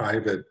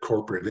private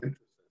corporate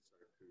interests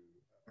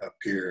that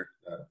appear.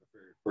 The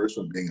very first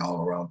one being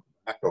all around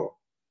tobacco.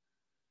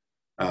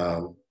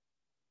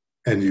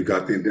 And you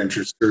got the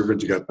indentured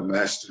servant. You got the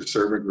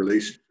master-servant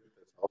relationship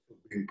that's also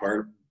being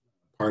part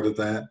of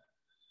that.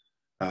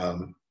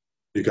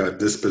 You got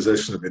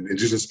dispossession of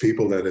Indigenous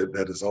people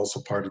that is also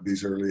part of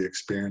these early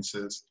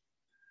experiences.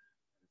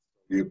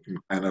 You can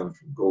kind of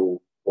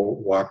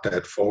walk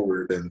that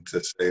forward and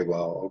to say,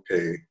 well,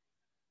 okay,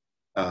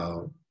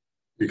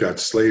 you got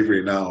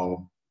slavery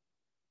now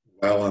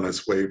well on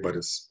its way by the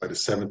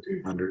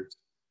 1700s.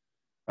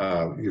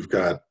 You've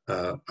got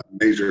a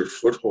major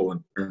foothold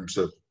in terms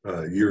of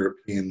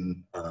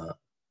European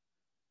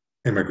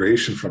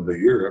immigration from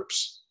Europe,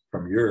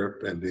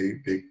 and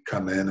they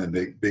come in and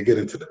they get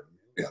into the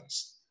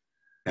millions.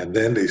 And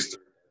then they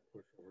start to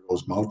push over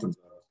those mountains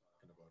I was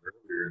talking about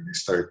earlier, and they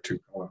start to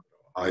come up the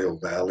Ohio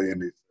Valley,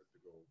 and they start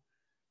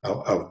to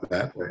go out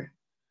that way.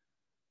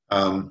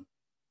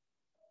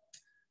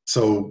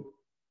 So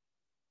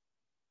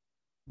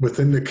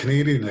within the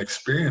Canadian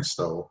experience,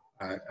 though,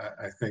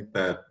 I think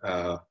that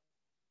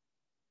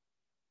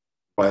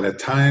by the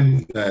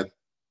time that,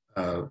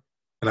 and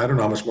I don't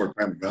know how much more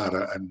time we got,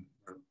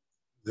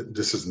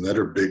 this is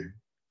another big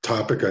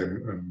topic.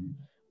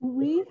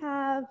 We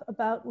have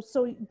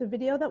so the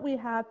video that we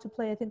have to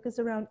play, I think, is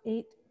around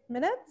 8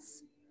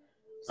 minutes.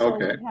 So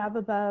okay. We have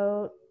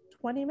about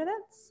 20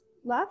 minutes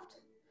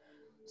left.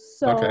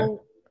 So okay.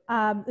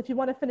 If you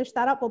want to finish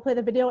that up, we'll play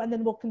the video and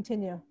then we'll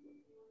continue.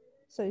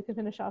 So you can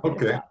finish off.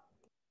 Okay.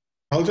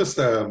 I'll just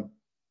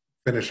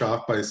finish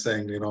off by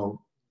saying,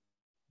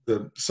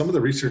 some of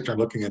the research I'm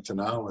looking into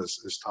now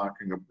is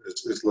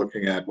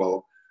looking at,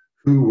 well,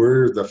 who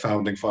were the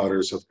founding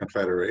fathers of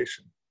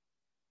Confederation?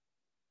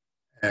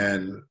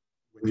 And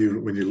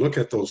when you look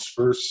at those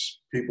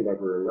first people that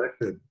were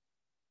elected,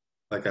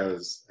 like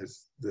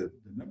the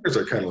numbers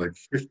are kind of like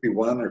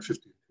 51 or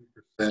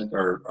 52%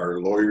 are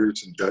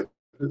lawyers and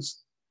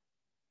judges.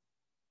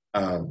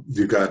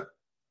 You've got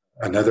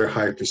another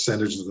high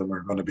percentage of them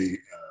are going to be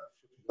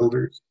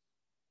builders.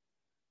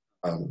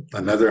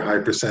 Another high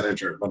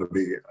percentage are going to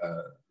be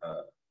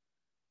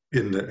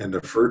in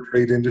the fur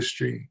trade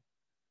industry.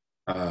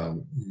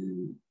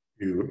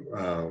 You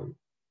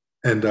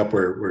end up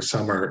where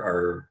some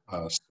are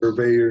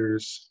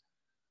surveyors.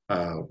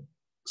 Some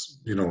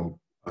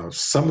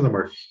of them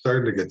are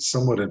starting to get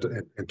somewhat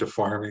into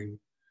farming,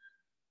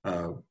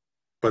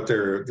 but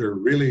they're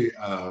really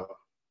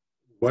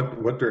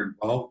what they're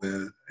involved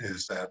in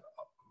is that a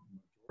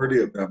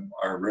majority of them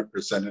are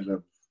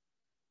representative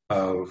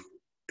of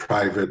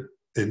private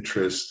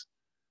interest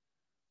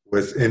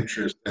with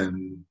interest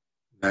in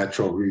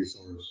natural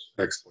resource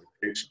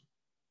exploitation.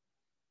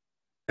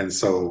 And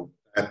so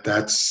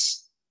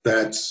that's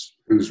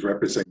who's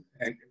representing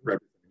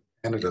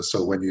Canada.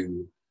 So when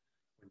you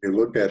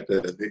look at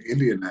the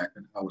Indian Act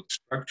and how it's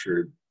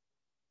structured,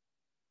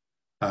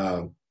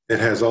 it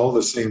has all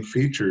the same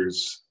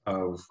features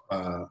of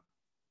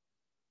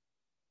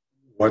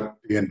what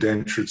the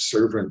indentured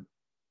servant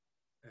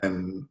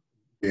and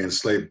the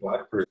enslaved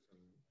Black person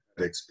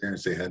had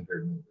experienced. They had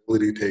their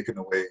mobility taken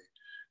away,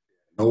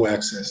 no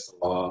access to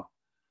law,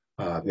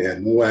 they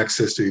had no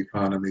access to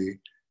economy,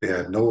 they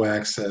had no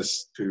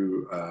access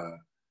to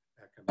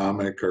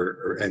economic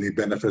or any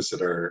benefits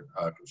that are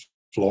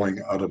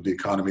flowing out of the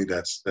economy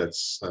that's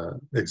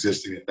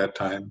existing at that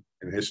time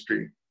in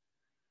history.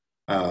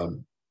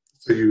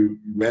 So you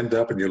end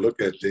up and you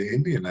look at the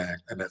Indian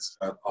Act, and it's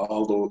got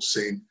all those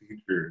same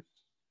features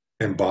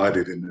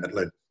embodied in that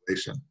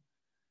legislation.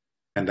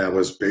 And that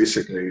was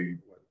basically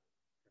what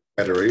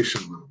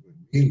federation would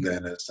mean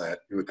then is that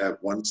you would have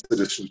one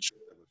citizenship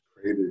that was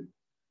created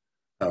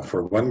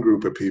for one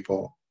group of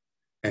people,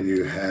 and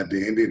you had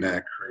the Indian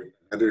Act create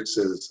another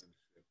citizenship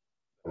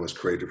that was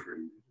created for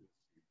Indigenous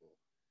people,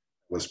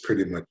 was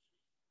pretty much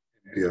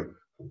empty of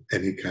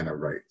any kind of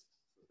right.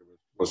 There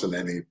wasn't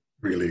any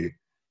really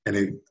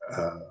any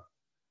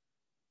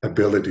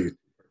ability to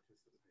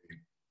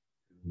participate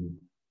in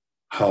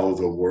how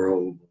the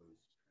world was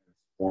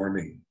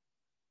transforming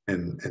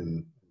in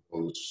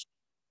those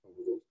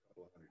over those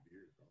couple of hundred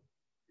years.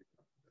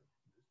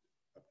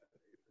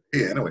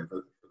 Yeah, anyway,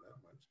 for that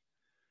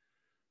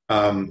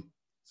much.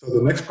 So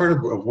the next part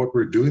of what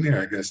we're doing here,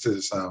 I guess,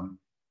 is I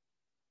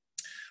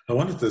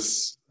wanted to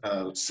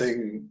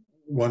sing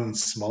one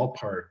small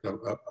part of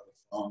a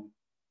song.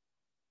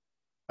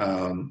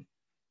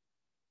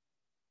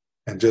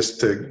 And just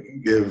to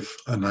give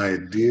an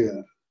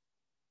idea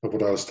of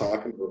what I was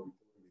talking about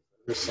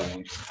before this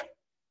song.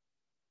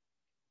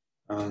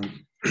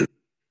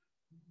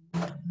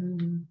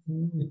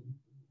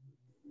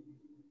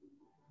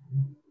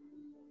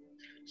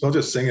 So I'll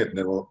just sing it, and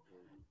then we'll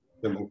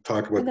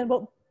talk about. And then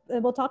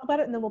we'll talk about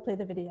it, and then we'll play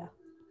the video.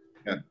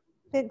 Yeah.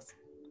 Thanks.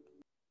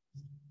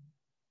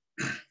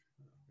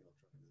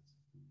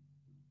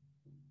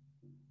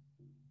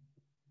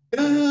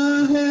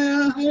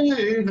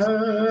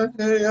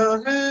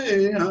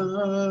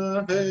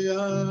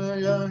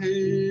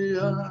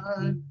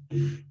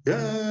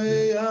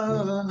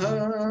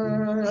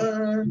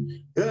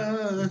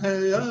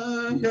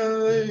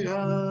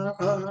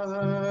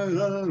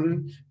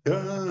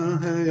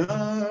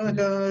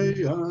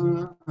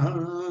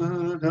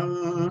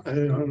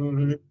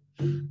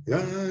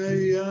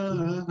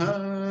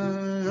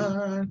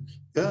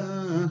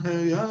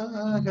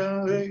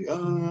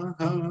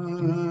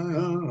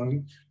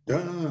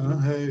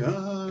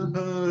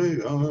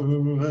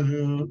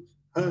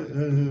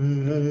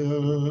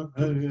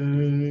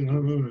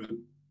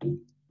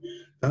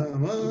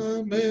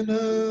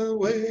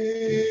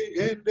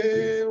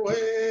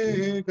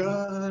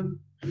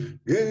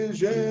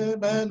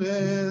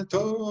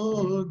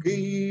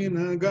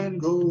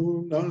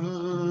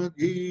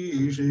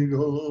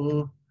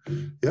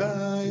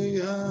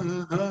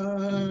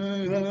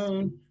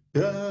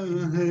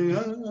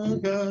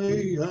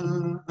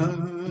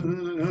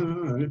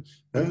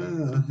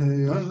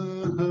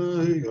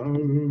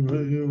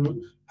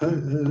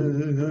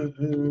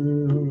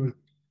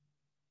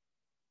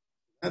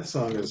 That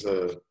song is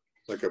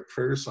like a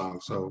prayer song,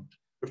 so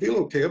I feel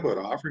okay about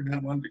offering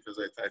that one, because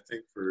I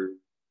think for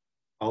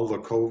all the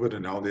COVID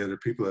and all the other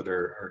people that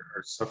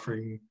are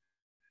suffering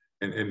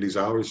in these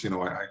hours, you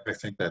know, I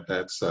think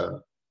that's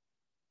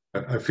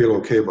I feel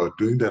okay about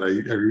doing that. I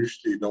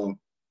usually don't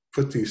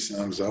put these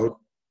songs out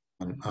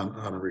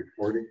on a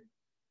recording,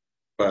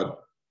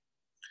 but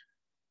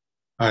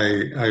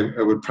I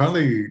would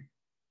probably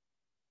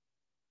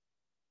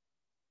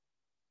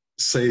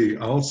say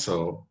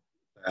also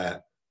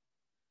that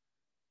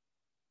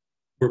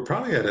we're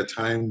probably at a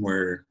time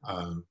where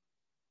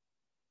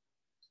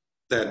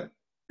that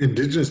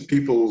Indigenous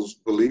people's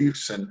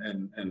beliefs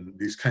and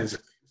these kinds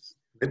of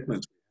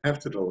commitments we have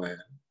to the land,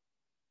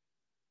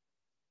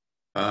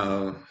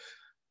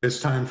 it's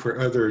time for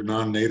other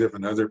non-Native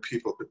and other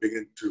people to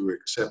begin to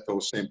accept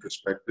those same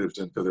perspectives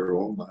into their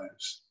own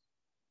lives.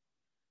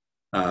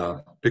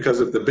 Because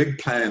if the big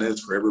plan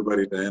is for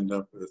everybody to end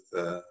up with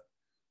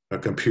a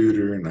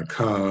computer and a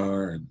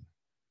car and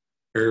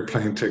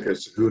airplane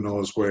tickets to who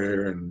knows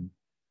where, and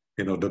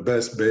you know, the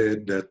best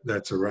bed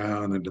that's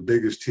around and the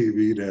biggest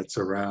TV that's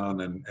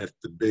around, and if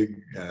the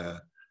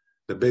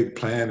big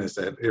plan is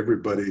that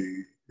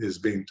everybody is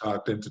being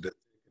talked into that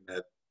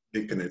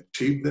they can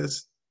achieve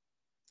this,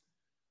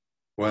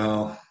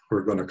 well,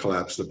 we're going to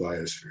collapse the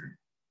biosphere.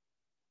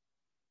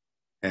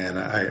 And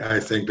I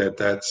think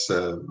that's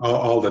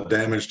all the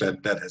damage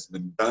that has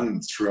been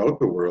done throughout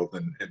the world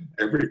and in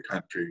every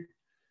country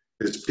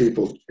is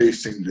people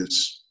chasing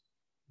this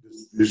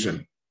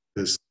vision,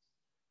 this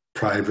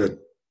private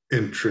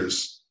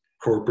interest,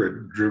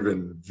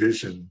 corporate-driven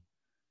vision.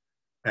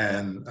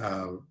 And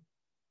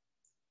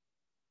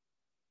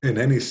in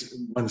any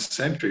one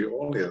century,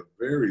 only a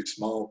very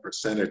small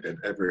percentage had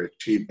ever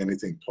achieved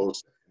anything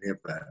close to any of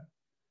that.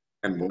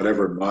 And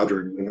whatever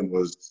modern living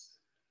was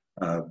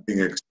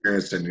being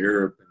experienced in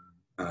Europe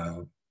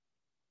in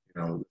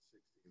you know,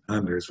 the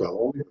 1600s, well,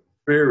 only a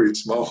very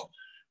small.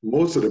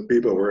 Most of the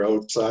people were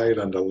outside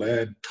on the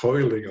land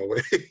toiling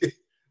away,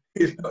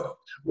 you know,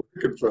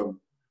 working from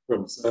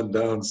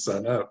sundown,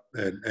 sun up.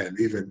 And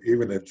even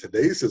in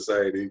today's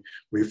society,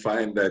 we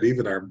find that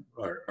even our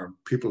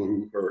people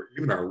who are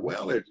even are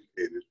well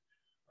educated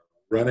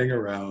running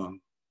around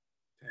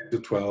 10 to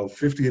 12,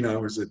 15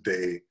 hours a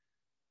day,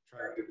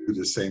 trying to do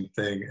the same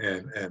thing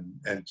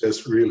and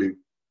just really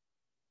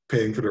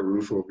paying for the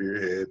roof over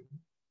your head,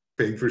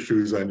 paying for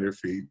shoes on your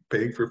feet,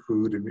 paying for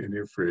food in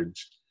your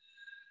fridge.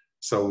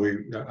 So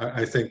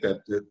I think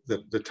that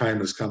the time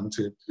has come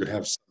to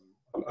have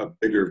a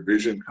bigger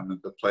vision come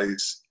into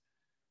place.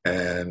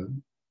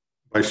 And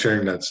by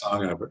sharing that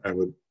song, I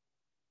would,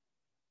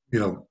 you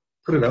know,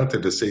 put it out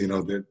there to say, you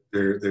know, that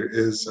there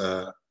is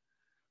a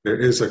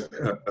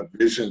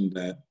vision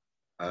that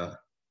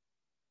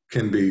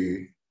can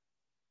be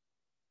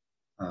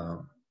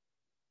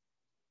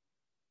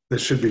that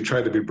should be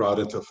tried to be brought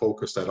into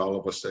focus, that all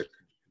of us that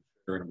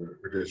consider,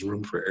 and there's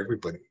room for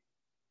everybody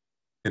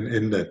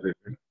in that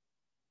vision.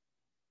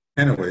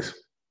 Anyways.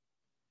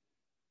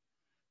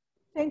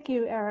 Thank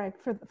you, Eric,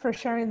 for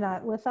sharing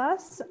that with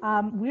us.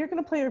 We're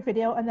going to play your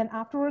video, and then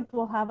afterwards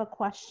we'll have a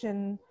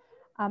question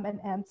and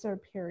answer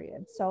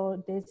period.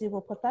 So Daisy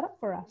will put that up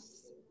for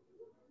us.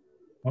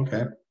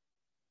 Okay.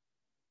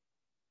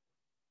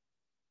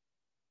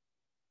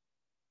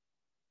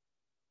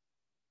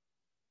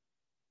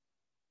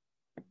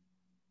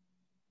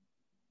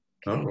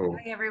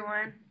 Okay. Hi,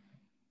 everyone.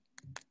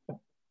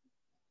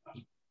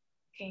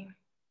 Okay,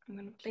 I'm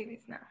going to play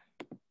this now.